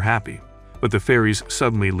makes her happy. But the fairies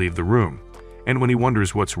suddenly leave the room, and when he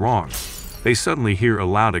wonders what's wrong, they suddenly hear a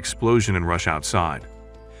loud explosion and rush outside.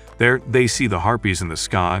 There, they see the harpies in the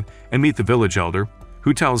sky and meet the village elder,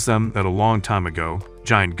 who tells them that a long time ago,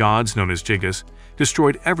 giant gods known as Jigas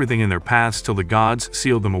destroyed everything in their paths till the gods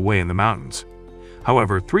sealed them away in the mountains.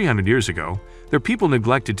 However, 300 years ago, their people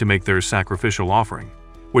neglected to make their sacrificial offering,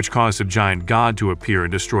 which caused a giant god to appear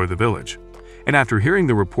and destroy the village. And after hearing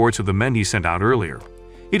the reports of the men he sent out earlier,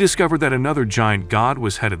 he discovered that another giant god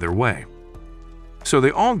was headed their way. So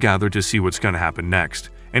they all gather to see what's going to happen next,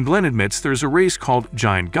 and Glenn admits there's a race called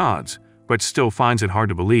giant gods, but still finds it hard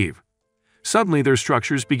to believe. Suddenly their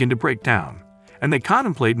structures begin to break down, and they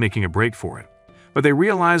contemplate making a break for it, but they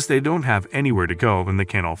realize they don't have anywhere to go and they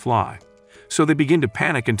can't all fly. So they begin to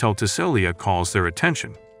panic until Tassilia calls their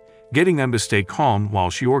attention, getting them to stay calm while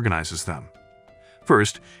she organizes them.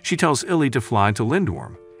 First, she tells Illy to fly to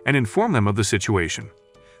Lindworm and inform them of the situation.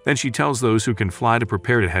 Then she tells those who can fly to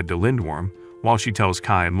prepare to head to Lindworm, while she tells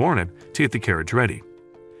Kai and Lorna to get the carriage ready.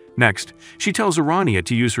 Next, she tells Orania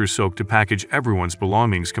to use her soak to package everyone's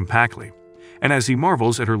belongings compactly, and as he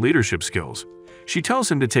marvels at her leadership skills, she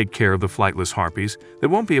tells him to take care of the flightless harpies that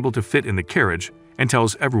won't be able to fit in the carriage and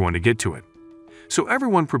tells everyone to get to it. So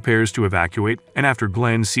everyone prepares to evacuate, and after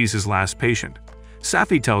Glenn sees his last patient,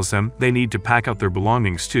 Sappy tells them they need to pack up their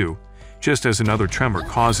belongings too, just as another tremor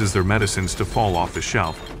causes their medicines to fall off the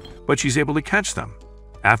shelf, but she's able to catch them.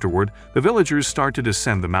 Afterward, the villagers start to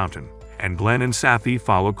descend the mountain, and Glenn and Safi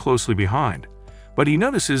follow closely behind. But he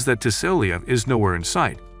notices that Tesselia is nowhere in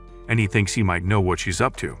sight, and he thinks he might know what she's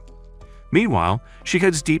up to. Meanwhile, she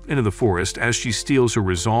heads deep into the forest as she steals her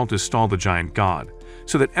resolve to stall the giant god,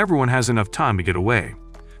 so that everyone has enough time to get away.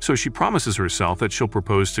 So she promises herself that she'll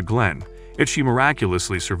propose to Glenn if she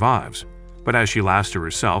miraculously survives. But as she laughs to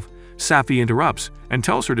herself, Safi interrupts and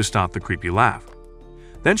tells her to stop the creepy laugh.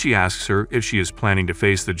 Then she asks her if she is planning to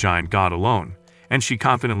face the giant god alone, and she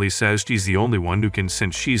confidently says she's the only one who can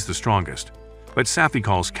since she's the strongest. But Safi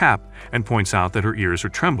calls Cap and points out that her ears are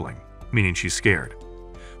trembling, meaning she's scared.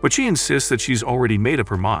 But she insists that she's already made up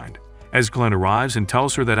her mind, as Glenn arrives and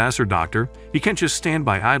tells her that as her doctor, he can't just stand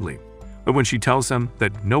by idly. But when she tells them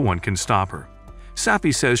that no one can stop her,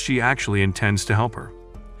 Safi says she actually intends to help her.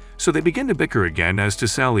 So they begin to bicker again, as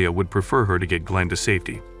Tesselia would prefer her to get Glenn to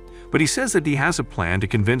safety. But he says that he has a plan to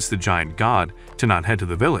convince the giant god to not head to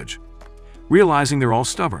the village. Realizing they're all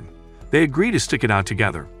stubborn, they agree to stick it out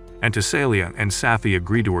together, and Tesselia and Safi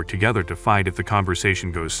agree to work together to fight if the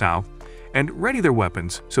conversation goes south, and ready their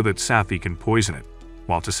weapons so that Safi can poison it,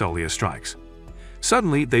 while Tesselia strikes.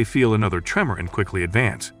 Suddenly, they feel another tremor and quickly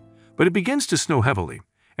advance, but it begins to snow heavily,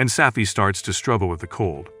 and Safi starts to struggle with the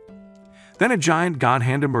cold. Then a giant god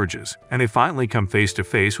hand emerges, and they finally come face to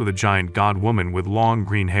face with a giant god woman with long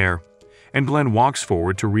green hair, and Glenn walks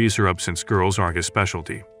forward to raise her up since girls are his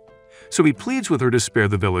specialty. So he pleads with her to spare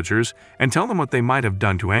the villagers and tell them what they might have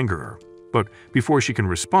done to anger her. But before she can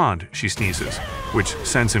respond, she sneezes, which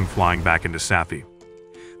sends him flying back into Safi.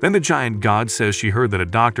 Then the giant god says she heard that a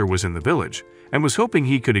doctor was in the village and was hoping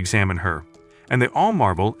he could examine her, and they all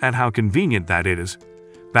marvel at how convenient that is.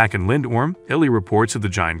 Back in Lindorm, Illy reports of the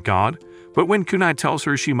giant god, but when Kunai tells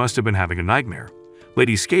her she must have been having a nightmare,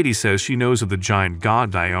 Lady Skady says she knows of the giant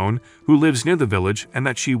god Dione, who lives near the village, and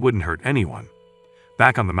that she wouldn't hurt anyone.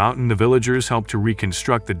 Back on the mountain, the villagers help to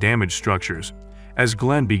reconstruct the damaged structures, as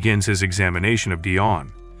Glenn begins his examination of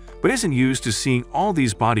Dione, but isn't used to seeing all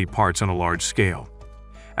these body parts on a large scale.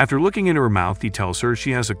 After looking into her mouth, he tells her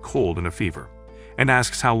she has a cold and a fever, and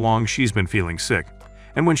asks how long she's been feeling sick,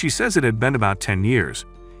 and when she says it had been about 10 years,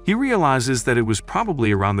 he realizes that it was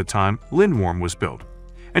probably around the time Lindworm was built,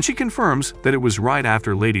 and she confirms that it was right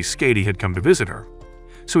after Lady Skady had come to visit her.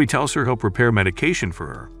 So he tells her he'll prepare medication for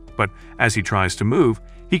her, but as he tries to move,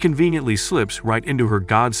 he conveniently slips right into her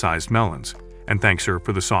god-sized melons, and thanks her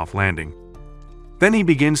for the soft landing. Then he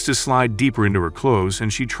begins to slide deeper into her clothes,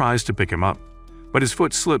 and she tries to pick him up, but his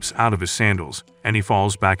foot slips out of his sandals, and he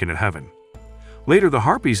falls back into heaven. Later, the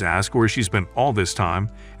Harpies ask where she's been all this time,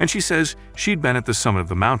 and she says she'd been at the summit of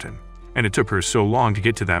the mountain, and it took her so long to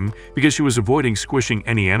get to them because she was avoiding squishing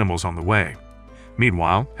any animals on the way.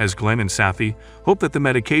 Meanwhile, as Glenn and Safi hope that the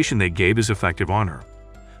medication they gave is effective on her,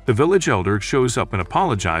 the village elder shows up and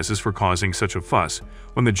apologizes for causing such a fuss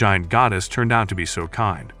when the giant goddess turned out to be so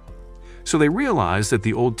kind. So they realize that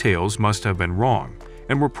the old tales must have been wrong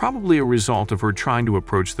and were probably a result of her trying to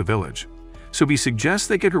approach the village. So he suggests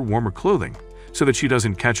they get her warmer clothing so that she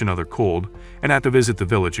doesn't catch another cold and have to visit the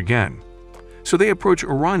village again. So they approach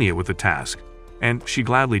Urania with the task, and she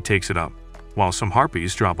gladly takes it up, while some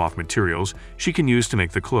harpies drop off materials she can use to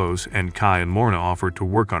make the clothes, and Kai and Lorna offer to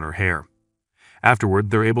work on her hair. Afterward,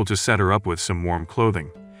 they're able to set her up with some warm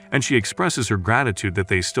clothing, and she expresses her gratitude that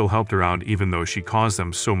they still helped her out even though she caused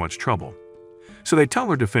them so much trouble. So they tell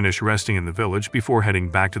her to finish resting in the village before heading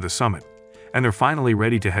back to the summit, and they're finally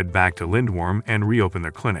ready to head back to Lindworm and reopen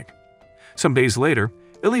their clinic. Some days later,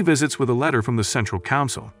 Illy visits with a letter from the Central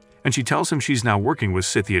Council, and she tells him she's now working with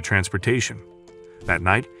Scythia Transportation. That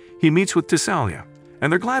night, he meets with Tesselia,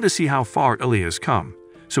 and they're glad to see how far Illy has come,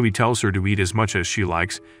 so he tells her to eat as much as she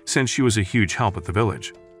likes since she was a huge help at the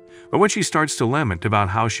village. But when she starts to lament about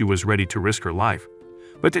how she was ready to risk her life,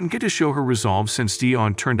 but didn't get to show her resolve since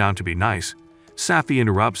Dion turned out to be nice, Safi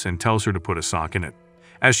interrupts and tells her to put a sock in it,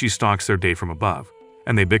 as she stalks their date from above.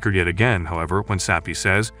 And they bicker yet again, however, when Safi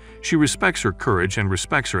says she respects her courage and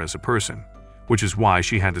respects her as a person, which is why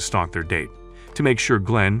she had to stalk their date, to make sure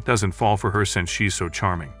Glenn doesn't fall for her since she's so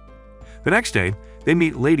charming. The next day, they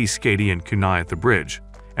meet Lady Skady and Kunai at the bridge,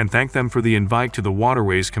 and thank them for the invite to the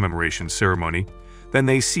Waterways commemoration ceremony. Then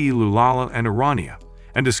they see Lulala and Urania,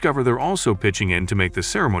 and discover they're also pitching in to make the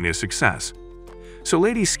ceremony a success. So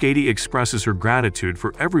Lady Skady expresses her gratitude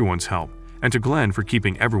for everyone's help, and to Glenn for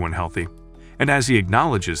keeping everyone healthy. And as he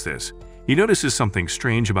acknowledges this, he notices something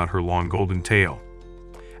strange about her long golden tail.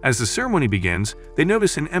 As the ceremony begins, they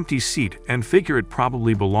notice an empty seat and figure it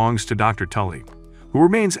probably belongs to Dr. Tully, who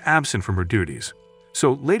remains absent from her duties.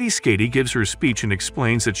 So Lady Skady gives her speech and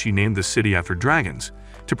explains that she named the city after dragons,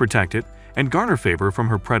 to protect it and garner favor from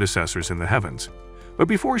her predecessors in the heavens. But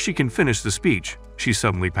before she can finish the speech, she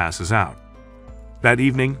suddenly passes out. That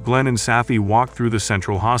evening, Glenn and Safi walk through the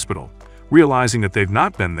central hospital, realizing that they've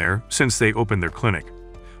not been there since they opened their clinic.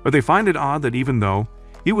 But they find it odd that even though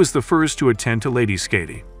he was the first to attend to Lady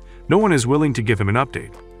Skady, no one is willing to give him an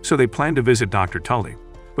update, so they plan to visit Dr. Tully,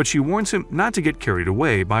 but she warns him not to get carried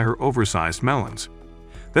away by her oversized melons.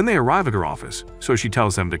 Then they arrive at her office, so she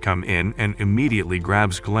tells them to come in and immediately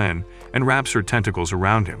grabs Glenn and wraps her tentacles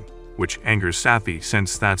around him, which angers Safi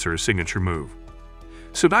since that's her signature move.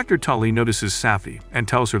 So Dr. Tully notices Safi and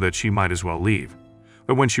tells her that she might as well leave.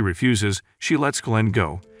 But when she refuses, she lets Glenn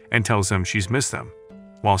go and tells them she's missed them,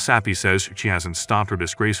 while Safi says she hasn't stopped her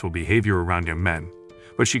disgraceful behavior around young men,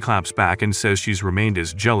 but she claps back and says she's remained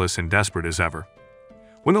as jealous and desperate as ever.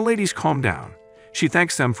 When the ladies calm down, she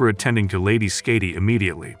thanks them for attending to Lady Skady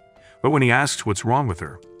immediately, but when he asks what's wrong with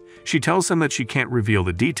her, she tells them that she can't reveal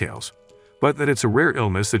the details, but that it's a rare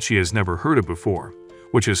illness that she has never heard of before,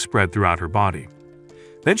 which has spread throughout her body.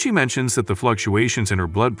 Then she mentions that the fluctuations in her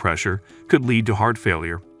blood pressure could lead to heart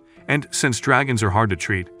failure, and since dragons are hard to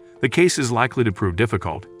treat, the case is likely to prove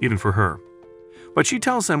difficult, even for her. But she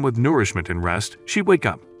tells them with nourishment and rest, she'd wake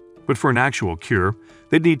up, but for an actual cure,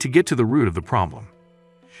 they'd need to get to the root of the problem.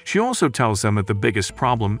 She also tells them that the biggest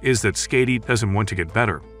problem is that Skady doesn't want to get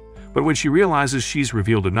better, but when she realizes she's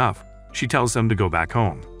revealed enough, she tells them to go back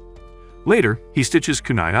home. Later, he stitches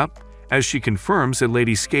Kunai up, as she confirms that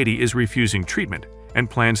Lady Skady is refusing treatment and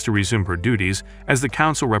plans to resume her duties as the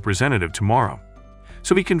council representative tomorrow.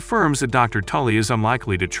 So he confirms that Dr. Tully is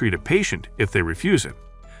unlikely to treat a patient if they refuse it.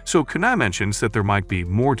 So Kunai mentions that there might be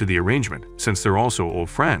more to the arrangement since they're also old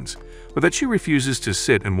friends, but that she refuses to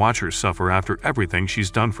sit and watch her suffer after everything she's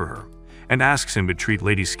done for her, and asks him to treat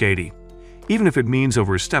Lady Skady, even if it means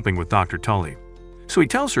overstepping with Dr. Tully. So he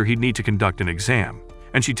tells her he'd need to conduct an exam,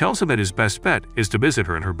 and she tells him that his best bet is to visit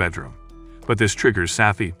her in her bedroom. But this triggers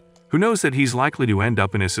Safi, who knows that he's likely to end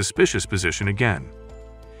up in a suspicious position again.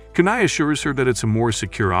 Kunai assures her that it's a more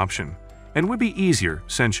secure option, and would be easier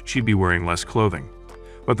since she'd be wearing less clothing.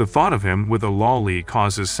 But the thought of him with a lolly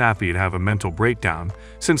causes Safi to have a mental breakdown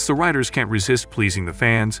since the writers can't resist pleasing the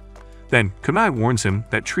fans. Then Kunai warns him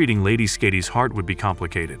that treating Lady Skady's heart would be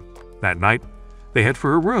complicated. That night, they head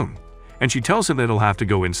for her room, and she tells him that he'll have to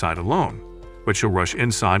go inside alone, but she'll rush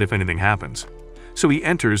inside if anything happens. So he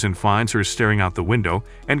enters and finds her staring out the window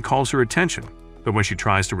and calls her attention, but when she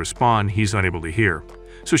tries to respond, he's unable to hear.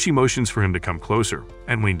 So she motions for him to come closer,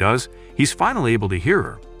 and when he does, he's finally able to hear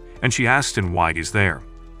her, and she asks him why he's there.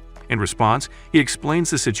 In response, he explains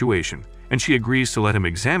the situation, and she agrees to let him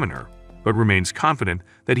examine her, but remains confident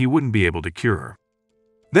that he wouldn't be able to cure her.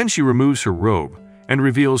 Then she removes her robe and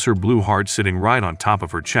reveals her blue heart sitting right on top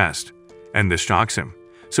of her chest, and this shocks him,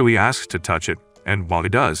 so he asks to touch it, and while he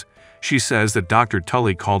does, she says that Dr.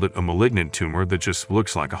 Tully called it a malignant tumor that just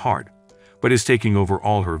looks like a heart, but is taking over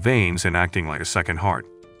all her veins and acting like a second heart.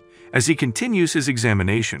 As he continues his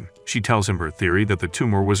examination, she tells him her theory that the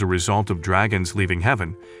tumor was a result of dragons leaving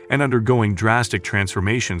heaven and undergoing drastic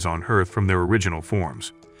transformations on Earth from their original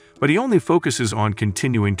forms. But he only focuses on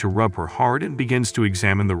continuing to rub her hard and begins to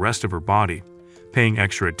examine the rest of her body, paying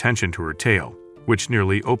extra attention to her tail, which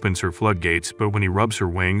nearly opens her floodgates, but when he rubs her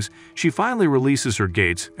wings, she finally releases her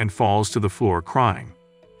gates and falls to the floor crying.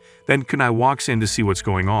 Then Kunai walks in to see what's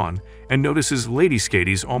going on and notices Lady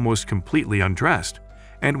Skady's almost completely undressed.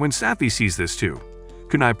 And when Safi sees this too,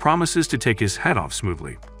 Kunai promises to take his head off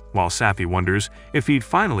smoothly, while Safi wonders if he'd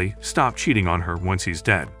finally stop cheating on her once he's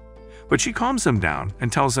dead. But she calms them down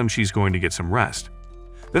and tells them she's going to get some rest.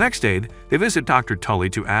 The next day, they visit Dr. Tully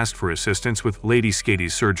to ask for assistance with Lady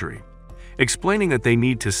Skady's surgery, explaining that they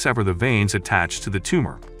need to sever the veins attached to the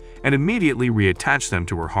tumor and immediately reattach them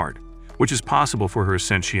to her heart, which is possible for her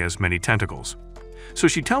since she has many tentacles. So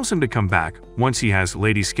she tells him to come back once he has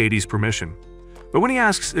Lady Skady's permission. But when he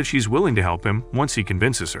asks if she's willing to help him once he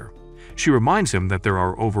convinces her, she reminds him that there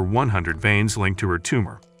are over 100 veins linked to her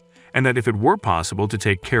tumor, and that if it were possible to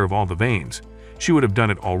take care of all the veins, she would have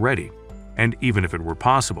done it already. And even if it were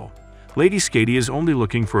possible, Lady Skady is only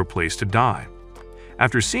looking for a place to die.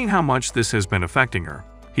 After seeing how much this has been affecting her,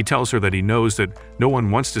 he tells her that he knows that no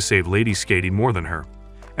one wants to save Lady Skady more than her,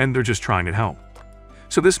 and they're just trying to help.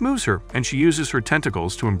 So this moves her, and she uses her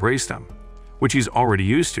tentacles to embrace them, which he's already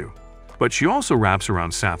used to. But she also wraps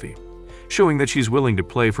around Safi, showing that she's willing to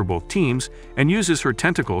play for both teams and uses her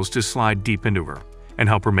tentacles to slide deep into her and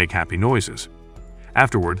help her make happy noises.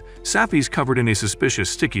 Afterward, Safi's covered in a suspicious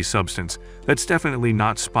sticky substance that's definitely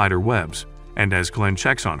not spider webs, and as Glenn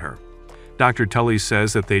checks on her, Dr. Tully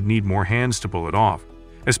says that they'd need more hands to pull it off,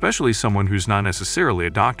 especially someone who's not necessarily a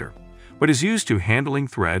doctor, but is used to handling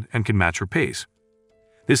thread and can match her pace.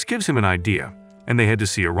 This gives him an idea, and they head to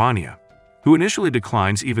see Arania, who initially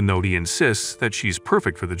declines even though he insists that she's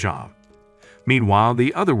perfect for the job. Meanwhile,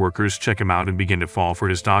 the other workers check him out and begin to fall for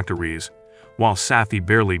his doctorese, while Safi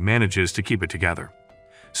barely manages to keep it together.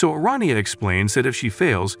 So Arania explains that if she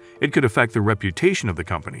fails, it could affect the reputation of the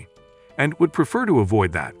company, and would prefer to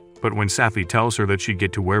avoid that. But when Safi tells her that she'd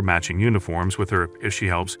get to wear matching uniforms with her if she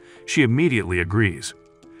helps, she immediately agrees.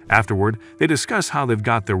 Afterward, they discuss how they've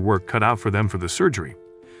got their work cut out for them for the surgery,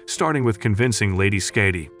 starting with convincing Lady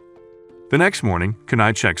Skady. The next morning,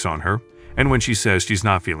 Kunai checks on her, and when she says she's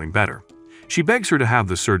not feeling better, she begs her to have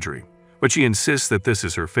the surgery, but she insists that this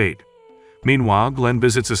is her fate. Meanwhile, Glenn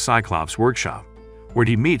visits a Cyclops workshop, where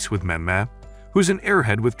he meets with Memme, who's an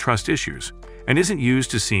airhead with trust issues, and isn't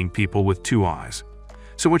used to seeing people with two eyes.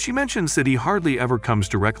 So when she mentions that he hardly ever comes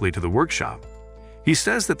directly to the workshop, he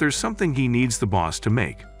says that there's something he needs the boss to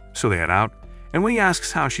make, so they head out, and when he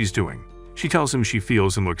asks how she's doing, she tells him she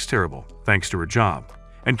feels and looks terrible, thanks to her job,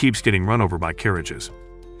 and keeps getting run over by carriages.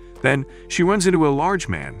 Then, she runs into a large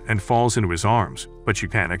man and falls into his arms, but she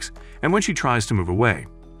panics, and when she tries to move away,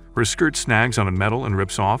 her skirt snags on a metal and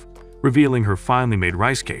rips off, revealing her finely made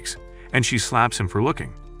rice cakes, and she slaps him for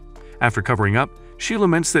looking. After covering up, she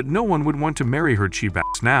laments that no one would want to marry her cheap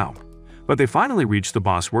ass now, but they finally reach the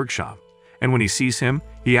boss workshop, and when he sees him,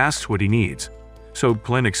 he asks what he needs. So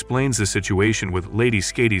Glenn explains the situation with Lady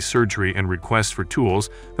Skady's surgery and requests for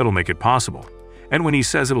tools that'll make it possible, and when he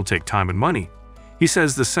says it'll take time and money, he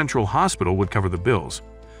says the central hospital would cover the bills,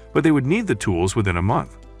 but they would need the tools within a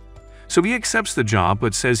month. So he accepts the job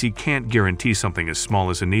but says he can't guarantee something as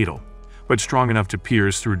small as a needle, but strong enough to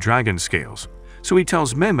pierce through dragon scales, so he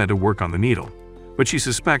tells Memme to work on the needle, but she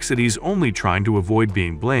suspects that he's only trying to avoid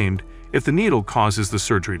being blamed if the needle causes the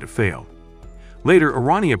surgery to fail. Later,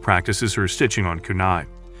 Arania practices her stitching on Kunai,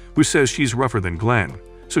 who says she's rougher than Glenn,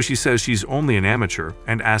 so she says she's only an amateur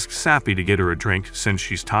and asks Safi to get her a drink since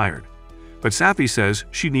she's tired. But Safi says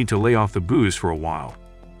she'd need to lay off the booze for a while.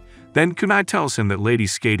 Then Kunai tells him that Lady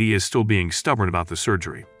Skady is still being stubborn about the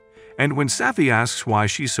surgery, and when Safi asks why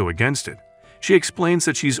she's so against it, she explains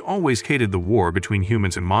that she's always hated the war between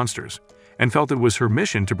humans and monsters, and felt it was her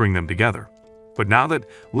mission to bring them together. But now that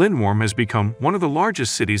Lindworm has become one of the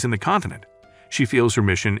largest cities in the continent, she feels her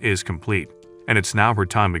mission is complete, and it's now her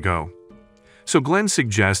time to go. So Glenn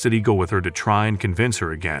suggests that he go with her to try and convince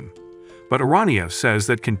her again. But Arania says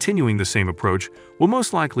that continuing the same approach will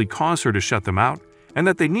most likely cause her to shut them out and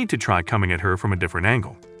that they need to try coming at her from a different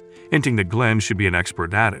angle, hinting that Glenn should be an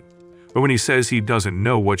expert at it. But when he says he doesn't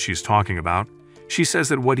know what she's talking about, she says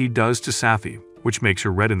that what he does to Safi, which makes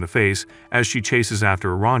her red in the face as she chases after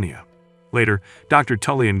Arania. Later, Dr.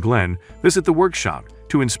 Tully and Glenn visit the workshop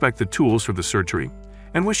to inspect the tools for the surgery,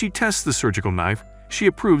 and when she tests the surgical knife, she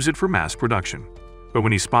approves it for mass production. But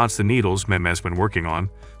when he spots the needles Memme's been working on,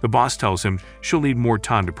 the boss tells him she'll need more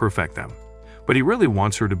time to perfect them, but he really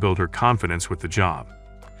wants her to build her confidence with the job.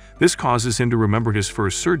 This causes him to remember his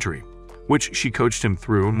first surgery, which she coached him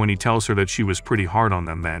through, and when he tells her that she was pretty hard on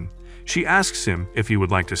them then, she asks him if he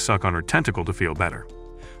would like to suck on her tentacle to feel better,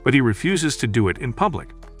 but he refuses to do it in public.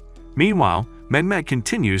 Meanwhile, Memme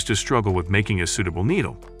continues to struggle with making a suitable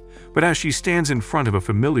needle, but as she stands in front of a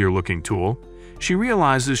familiar-looking tool, she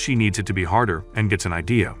realizes she needs it to be harder and gets an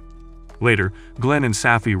idea. Later, Glenn and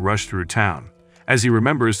Safi rush through town, as he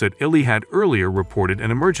remembers that Illy had earlier reported an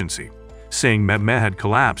emergency, saying Memme had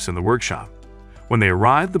collapsed in the workshop. When they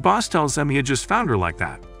arrive, the boss tells them he had just found her like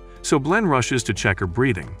that, so Glenn rushes to check her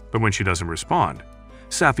breathing, but when she doesn't respond,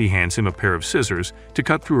 Safi hands him a pair of scissors to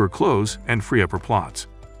cut through her clothes and free up her plots.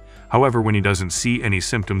 However, when he doesn't see any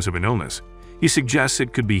symptoms of an illness, he suggests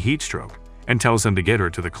it could be heat stroke and tells them to get her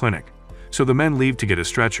to the clinic, so the men leave to get a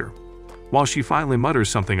stretcher, while she finally mutters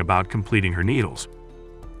something about completing her needles.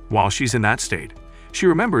 While she's in that state, she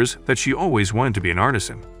remembers that she always wanted to be an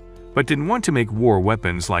artisan, but didn't want to make war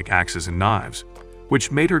weapons like axes and knives, which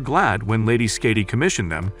made her glad when Lady Skady commissioned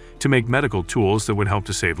them to make medical tools that would help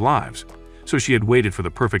to save lives, so she had waited for the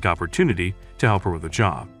perfect opportunity to help her with the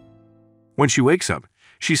job. When she wakes up,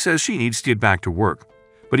 she says she needs to get back to work,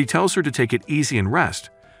 but he tells her to take it easy and rest,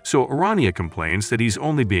 so Arania complains that he's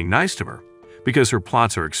only being nice to her, because her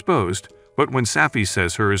plots are exposed, but when Safi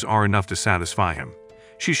says hers are enough to satisfy him,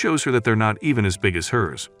 she shows her that they're not even as big as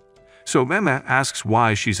hers. So Memme asks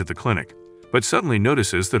why she's at the clinic, but suddenly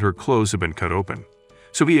notices that her clothes have been cut open.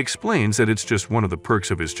 So he explains that it's just one of the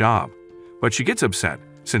perks of his job, but she gets upset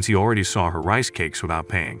since he already saw her rice cakes without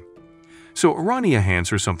paying. So Arania hands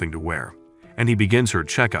her something to wear, and he begins her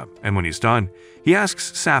checkup, and when he's done, he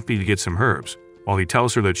asks Safi to get some herbs, while he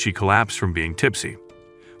tells her that she collapsed from being tipsy.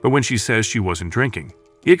 But when she says she wasn't drinking,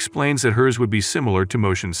 he explains that hers would be similar to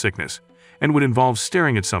motion sickness, and would involve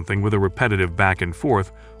staring at something with a repetitive back and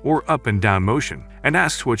forth or up and down motion, and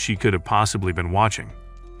asks what she could have possibly been watching.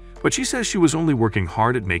 But she says she was only working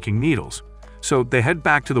hard at making needles, so they head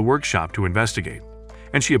back to the workshop to investigate,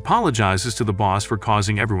 and she apologizes to the boss for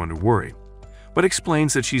causing everyone to worry, but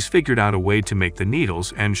explains that she's figured out a way to make the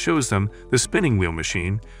needles and shows them the spinning wheel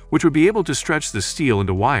machine, which would be able to stretch the steel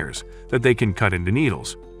into wires that they can cut into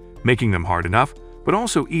needles, making them hard enough but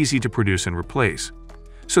also easy to produce and replace.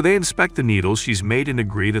 So they inspect the needles she's made and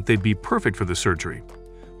agree that they'd be perfect for the surgery.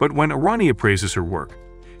 But when Arania praises her work,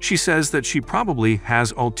 she says that she probably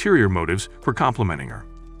has ulterior motives for complimenting her.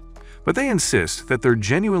 But they insist that they're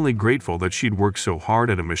genuinely grateful that she'd worked so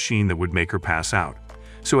hard at a machine that would make her pass out.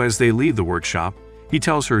 So as they leave the workshop, he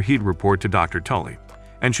tells her he'd report to Dr. Tully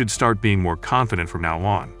and should start being more confident from now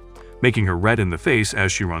on, making her red in the face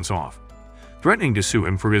as she runs off, threatening to sue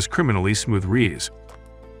him for his criminally smooth rees.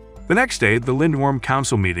 The next day, the Lindworm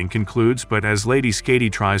Council meeting concludes, but as Lady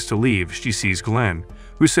Skady tries to leave, she sees Glenn,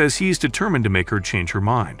 who says he's determined to make her change her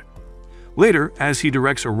mind. Later, as he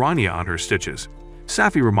directs Arania on her stitches,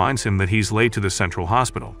 Safi reminds him that he's late to the central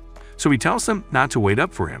hospital, so he tells them not to wait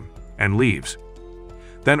up for him, and leaves.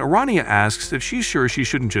 Then Arania asks if she's sure she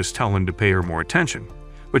shouldn't just tell him to pay her more attention,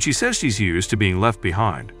 but she says she's used to being left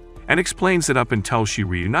behind, and explains that up until she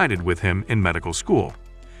reunited with him in medical school,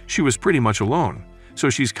 she was pretty much alone, so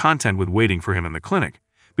she's content with waiting for him in the clinic,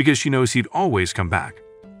 because she knows he'd always come back.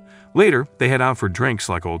 Later, they head out for drinks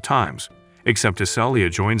like old times, except Tesselia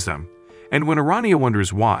joins them, and when Arania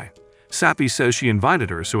wonders why, Safi says she invited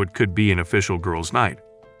her so it could be an official girls' night.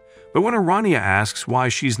 But when Arania asks why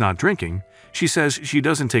she's not drinking, she says she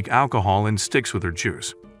doesn't take alcohol and sticks with her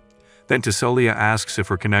juice. Then Tesselia asks if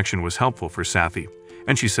her connection was helpful for Safi,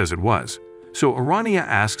 and she says it was, so Arania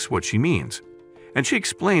asks what she means. And she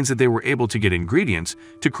explains that they were able to get ingredients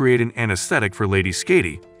to create an anesthetic for Lady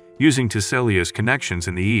Skady using Tesselia's connections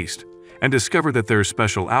in the East, and discover that their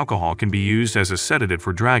special alcohol can be used as a sedative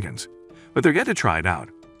for dragons, but they're yet to try it out.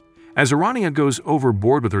 As Arania goes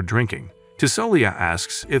overboard with her drinking, Tesselia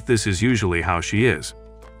asks if this is usually how she is,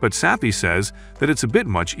 but Safi says that it's a bit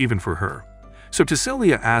much even for her. So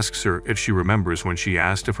Tesselia asks her if she remembers when she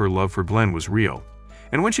asked if her love for Glenn was real,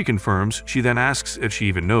 and when she confirms, she then asks if she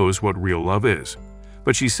even knows what real love is.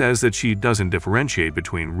 But she says that she doesn't differentiate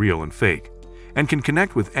between real and fake, and can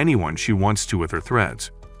connect with anyone she wants to with her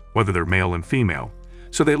threads, whether they're male and female.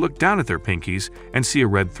 So they look down at their pinkies and see a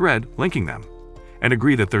red thread linking them, and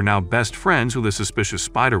agree that they're now best friends with a suspicious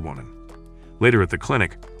spider woman. Later at the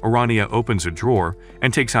clinic, Arania opens a drawer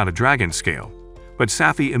and takes out a dragon scale, but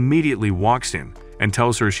Safi immediately walks in and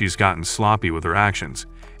tells her she's gotten sloppy with her actions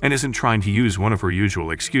and isn't trying to use one of her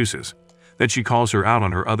usual excuses, that she calls her out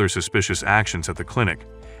on her other suspicious actions at the clinic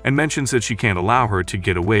and mentions that she can't allow her to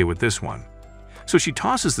get away with this one. So she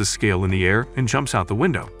tosses the scale in the air and jumps out the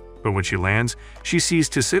window, but when she lands, she sees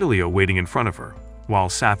Tesselia waiting in front of her, while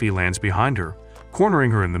Safi lands behind her,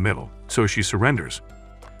 cornering her in the middle, so she surrenders.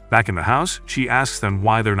 Back in the house, she asks them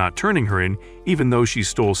why they're not turning her in even though she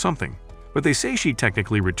stole something, but they say she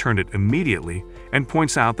technically returned it immediately and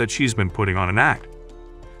points out that she's been putting on an act.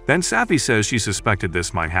 Then Safi says she suspected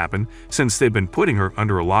this might happen since they've been putting her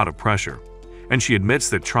under a lot of pressure, and she admits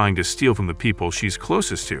that trying to steal from the people she's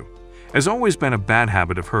closest to has always been a bad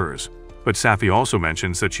habit of hers. But Safi also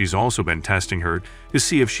mentions that she's also been testing her to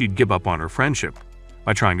see if she'd give up on her friendship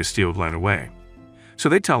by trying to steal Glenn away. So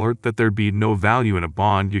they tell her that there'd be no value in a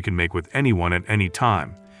bond you can make with anyone at any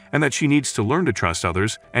time, and that she needs to learn to trust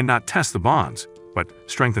others and not test the bonds, but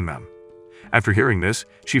strengthen them. After hearing this,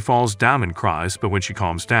 she falls down and cries, but when she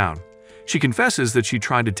calms down, she confesses that she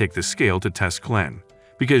tried to take the scale to test Glenn,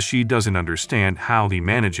 because she doesn't understand how he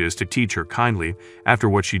manages to teach her kindly after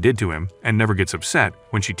what she did to him and never gets upset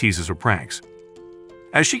when she teases or pranks.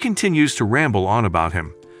 As she continues to ramble on about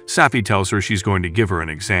him, Safi tells her she's going to give her an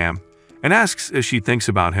exam and asks if she thinks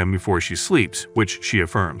about him before she sleeps, which she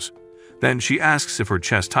affirms. Then she asks if her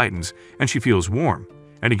chest tightens and she feels warm,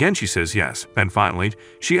 and again she says yes. Then finally,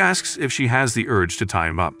 she asks if she has the urge to tie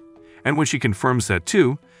him up, and when she confirms that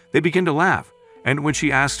too, they begin to laugh, and when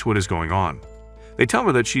she asks what is going on, they tell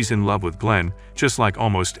her that she's in love with Glenn, just like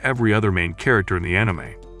almost every other main character in the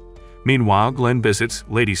anime. Meanwhile, Glenn visits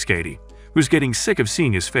Lady Skady, who's getting sick of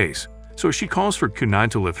seeing his face, so she calls for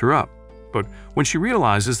Kunai to lift her up, but when she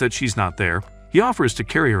realizes that she's not there, he offers to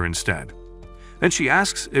carry her instead. Then she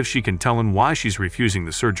asks if she can tell him why she's refusing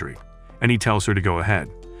the surgery, and he tells her to go ahead.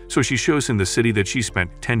 So she shows him the city that she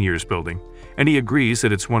spent 10 years building, and he agrees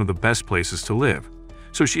that it's one of the best places to live.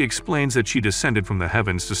 So she explains that she descended from the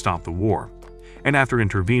heavens to stop the war, and after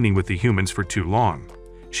intervening with the humans for too long,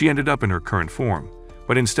 she ended up in her current form.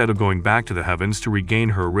 But instead of going back to the heavens to regain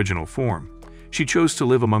her original form, she chose to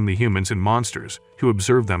live among the humans and monsters who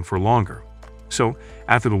observed them for longer. So,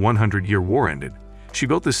 after the 100-year war ended, she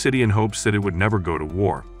built the city in hopes that it would never go to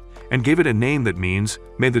war, and gave it a name that means,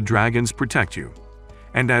 "May the dragons protect you."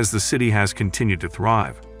 And as the city has continued to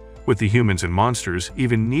thrive, with the humans and monsters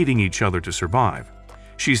even needing each other to survive,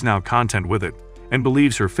 she's now content with it and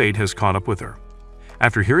believes her fate has caught up with her.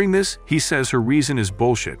 After hearing this, he says her reason is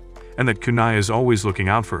bullshit and that Kunai is always looking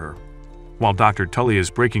out for her, while Dr. Tully is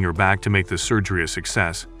breaking her back to make the surgery a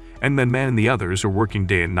success, and then Man and the others are working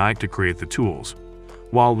day and night to create the tools,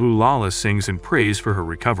 while Lulala sings and prays for her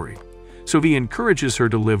recovery. So V encourages her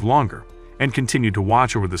to live longer and continue to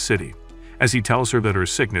watch over the city, as he tells her that her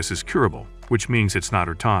sickness is curable, which means it's not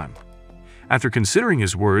her time. After considering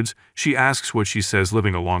his words, she asks what she says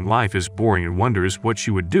living a long life is boring and wonders what she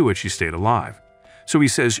would do if she stayed alive. So he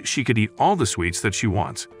says she could eat all the sweets that she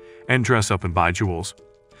wants and dress up and buy jewels.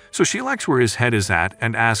 So she likes where his head is at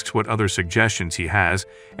and asks what other suggestions he has,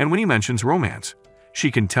 and when he mentions romance, she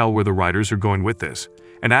can tell where the writers are going with this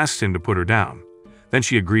and asks him to put her down. Then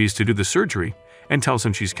she agrees to do the surgery and tells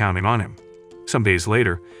him she's counting on him. Some days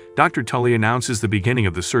later, Dr. Tully announces the beginning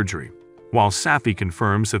of the surgery, while Safi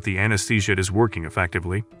confirms that the anesthesia is working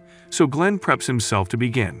effectively. So Glenn preps himself to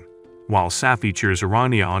begin, while Safi cheers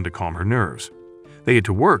Arania on to calm her nerves. They get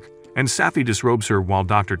to work, and Safi disrobes her while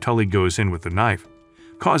Dr. Tully goes in with the knife,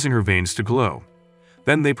 causing her veins to glow.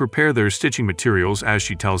 Then they prepare their stitching materials as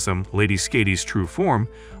she tells them Lady Skaty's true form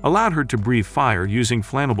allowed her to breathe fire using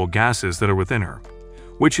flammable gases that are within her,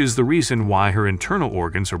 which is the reason why her internal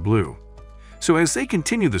organs are blue. So as they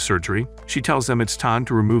continue the surgery, she tells them it's time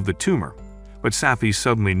to remove the tumor, but Safi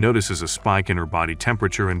suddenly notices a spike in her body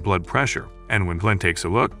temperature and blood pressure, and when Glenn takes a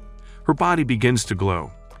look, her body begins to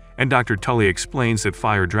glow. And Dr. Tully explains that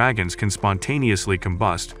fire dragons can spontaneously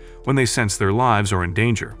combust when they sense their lives are in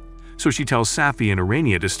danger. So she tells Safi and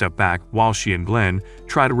Arania to step back while she and Glenn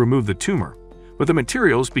try to remove the tumor, but the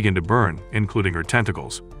materials begin to burn, including her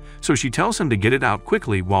tentacles. So she tells him to get it out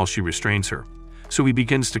quickly while she restrains her. So he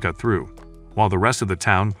begins to cut through, while the rest of the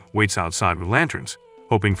town waits outside with lanterns,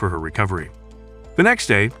 hoping for her recovery. The next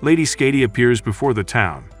day, Lady Skaty appears before the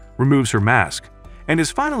town, removes her mask, and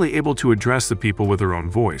is finally able to address the people with her own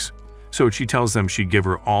voice. So she tells them she'd give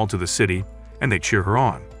her all to the city, and they cheer her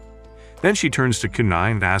on. Then she turns to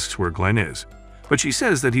Kunai and asks where Glenn is, but she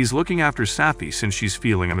says that he's looking after Safi since she's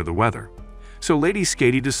feeling under the weather. So Lady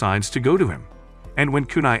Skaty decides to go to him, and when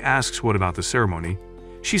Kunai asks what about the ceremony,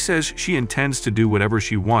 she says she intends to do whatever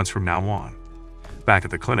she wants from now on. Back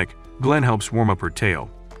at the clinic, Glenn helps warm up her tail,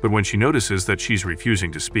 but when she notices that she's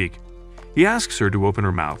refusing to speak, he asks her to open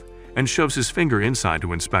her mouth and shoves his finger inside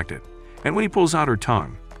to inspect it, and when he pulls out her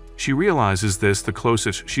tongue, she realizes this the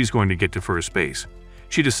closest she's going to get to first base.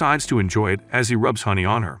 She decides to enjoy it as he rubs honey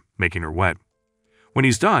on her, making her wet. When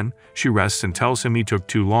he's done, she rests and tells him he took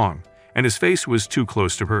too long, and his face was too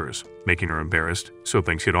close to hers, making her embarrassed, so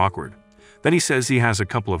things get awkward. Then he says he has a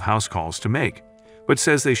couple of house calls to make, but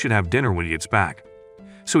says they should have dinner when he gets back.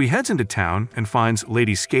 So he heads into town and finds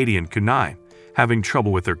Lady Skaty and Kunai having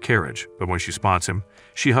trouble with their carriage, but when she spots him,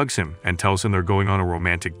 she hugs him and tells him they're going on a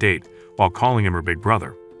romantic date while calling him her big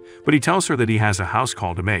brother. But he tells her that he has a house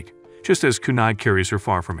call to make, just as Kunai carries her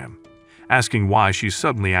far from him, asking why she's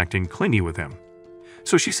suddenly acting clingy with him.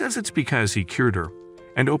 So she says it's because he cured her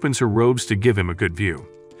and opens her robes to give him a good view.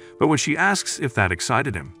 But when she asks if that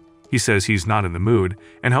excited him, he says he's not in the mood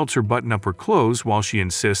and helps her button up her clothes while she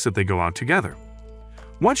insists that they go out together.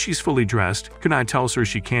 Once she's fully dressed, Kunai tells her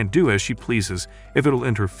she can't do as she pleases if it'll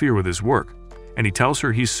interfere with his work, and he tells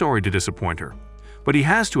her he's sorry to disappoint her, but he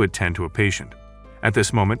has to attend to a patient. At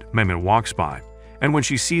this moment, Mehmet walks by, and when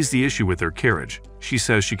she sees the issue with their carriage, she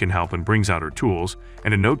says she can help and brings out her tools,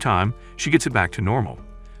 and in no time, she gets it back to normal.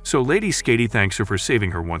 So Lady Skaty thanks her for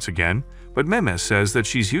saving her once again, but Mehmet says that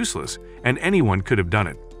she's useless and anyone could have done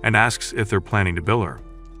it, and asks if they're planning to bill her.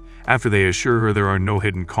 After they assure her there are no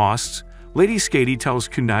hidden costs, Lady Skaty tells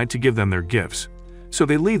Kunai to give them their gifts, so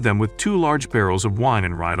they leave them with 2 large barrels of wine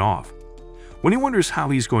and ride off. When he wonders how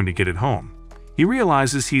he's going to get it home, he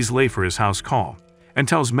realizes he's late for his house call, and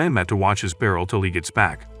tells Mehmet to watch his barrel till he gets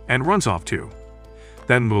back, and runs off too.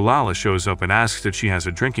 Then Lulala shows up and asks if she has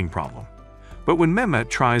a drinking problem. But when Mehmet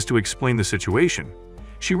tries to explain the situation,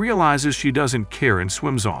 she realizes she doesn't care and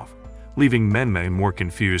swims off, leaving Mehmet more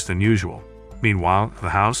confused than usual. Meanwhile, at the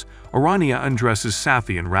house, Arania undresses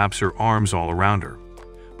Safi and wraps her arms all around her.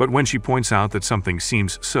 But when she points out that something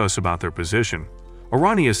seems sus about their position,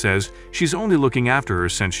 Orania says she's only looking after her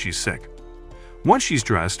since she's sick. Once she's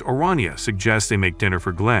dressed, Orania suggests they make dinner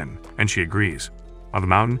for Glenn, and she agrees. On the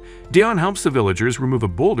mountain, Dion helps the villagers remove a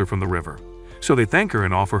boulder from the river, so they thank her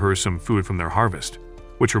and offer her some food from their harvest,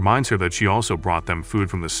 which reminds her that she also brought them food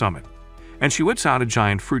from the summit, and she whips out a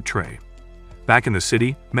giant fruit tray. Back in the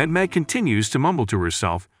city, Meg continues to mumble to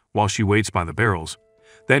herself while she waits by the barrels.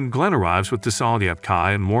 Then Glenn arrives with Tesalia,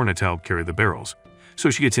 Kai, and Lorna to help carry the barrels, so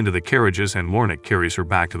she gets into the carriages and Lorna carries her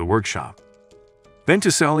back to the workshop. Then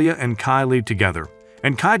Tesalia and Kai leave together,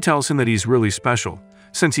 and Kai tells him that he's really special,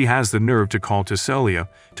 since he has the nerve to call Tesalia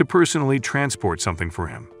to personally transport something for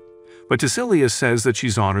him. But Tesalia says that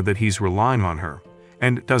she's honored that he's relying on her,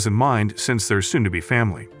 and doesn't mind since they're soon-to-be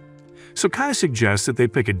family. So Kai suggests that they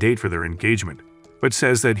pick a date for their engagement, but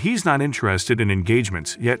says that he's not interested in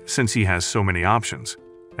engagements yet since he has so many options.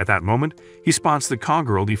 At that moment, he spots the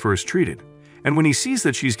cowgirl he first treated, and when he sees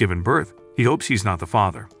that she's given birth, he hopes he's not the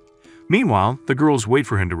father. Meanwhile, the girls wait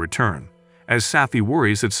for him to return, as Safi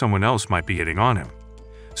worries that someone else might be hitting on him.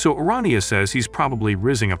 So Orania says he's probably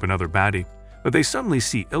rizzing up another baddie, but they suddenly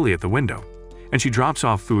see Illy at the window, and she drops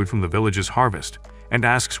off food from the village's harvest and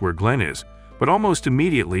asks where Glenn is, but almost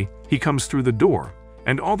immediately he comes through the door,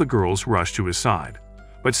 and all the girls rush to his side.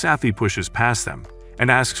 But Safi pushes past them and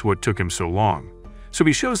asks what took him so long, so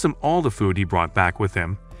he shows them all the food he brought back with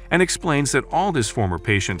him and explains that all his former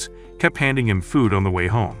patients kept handing him food on the way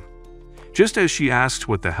home. Just as she asks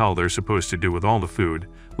what the hell they're supposed to do with all the food,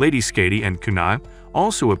 Lady Skady and Kunai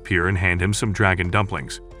also appear and hand him some dragon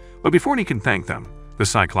dumplings. But before he can thank them, the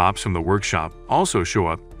Cyclops from the workshop also show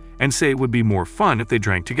up and say it would be more fun if they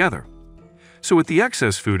drank together. So with the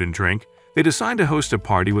excess food and drink, they decide to host a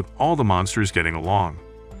party with all the monsters getting along.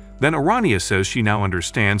 Then Orania says she now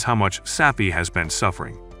understands how much Safi has been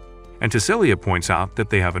suffering. And Tesalia points out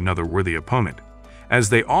that they have another worthy opponent, as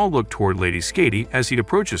they all look toward Lady Skady as he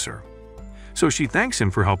approaches her. So she thanks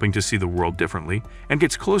him for helping to see the world differently and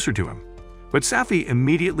gets closer to him. But Safi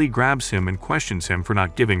immediately grabs him and questions him for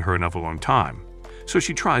not giving her enough alone time, so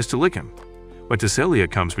she tries to lick him. But Tesalia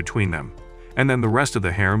comes between them, and then the rest of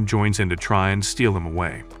the harem joins in to try and steal him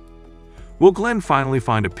away. Will Glenn finally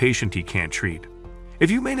find a patient he can't treat? If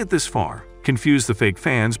you made it this far, confuse the fake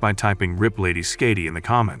fans by typing RIP Lady Skady in the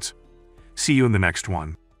comments. See you in the next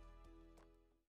one.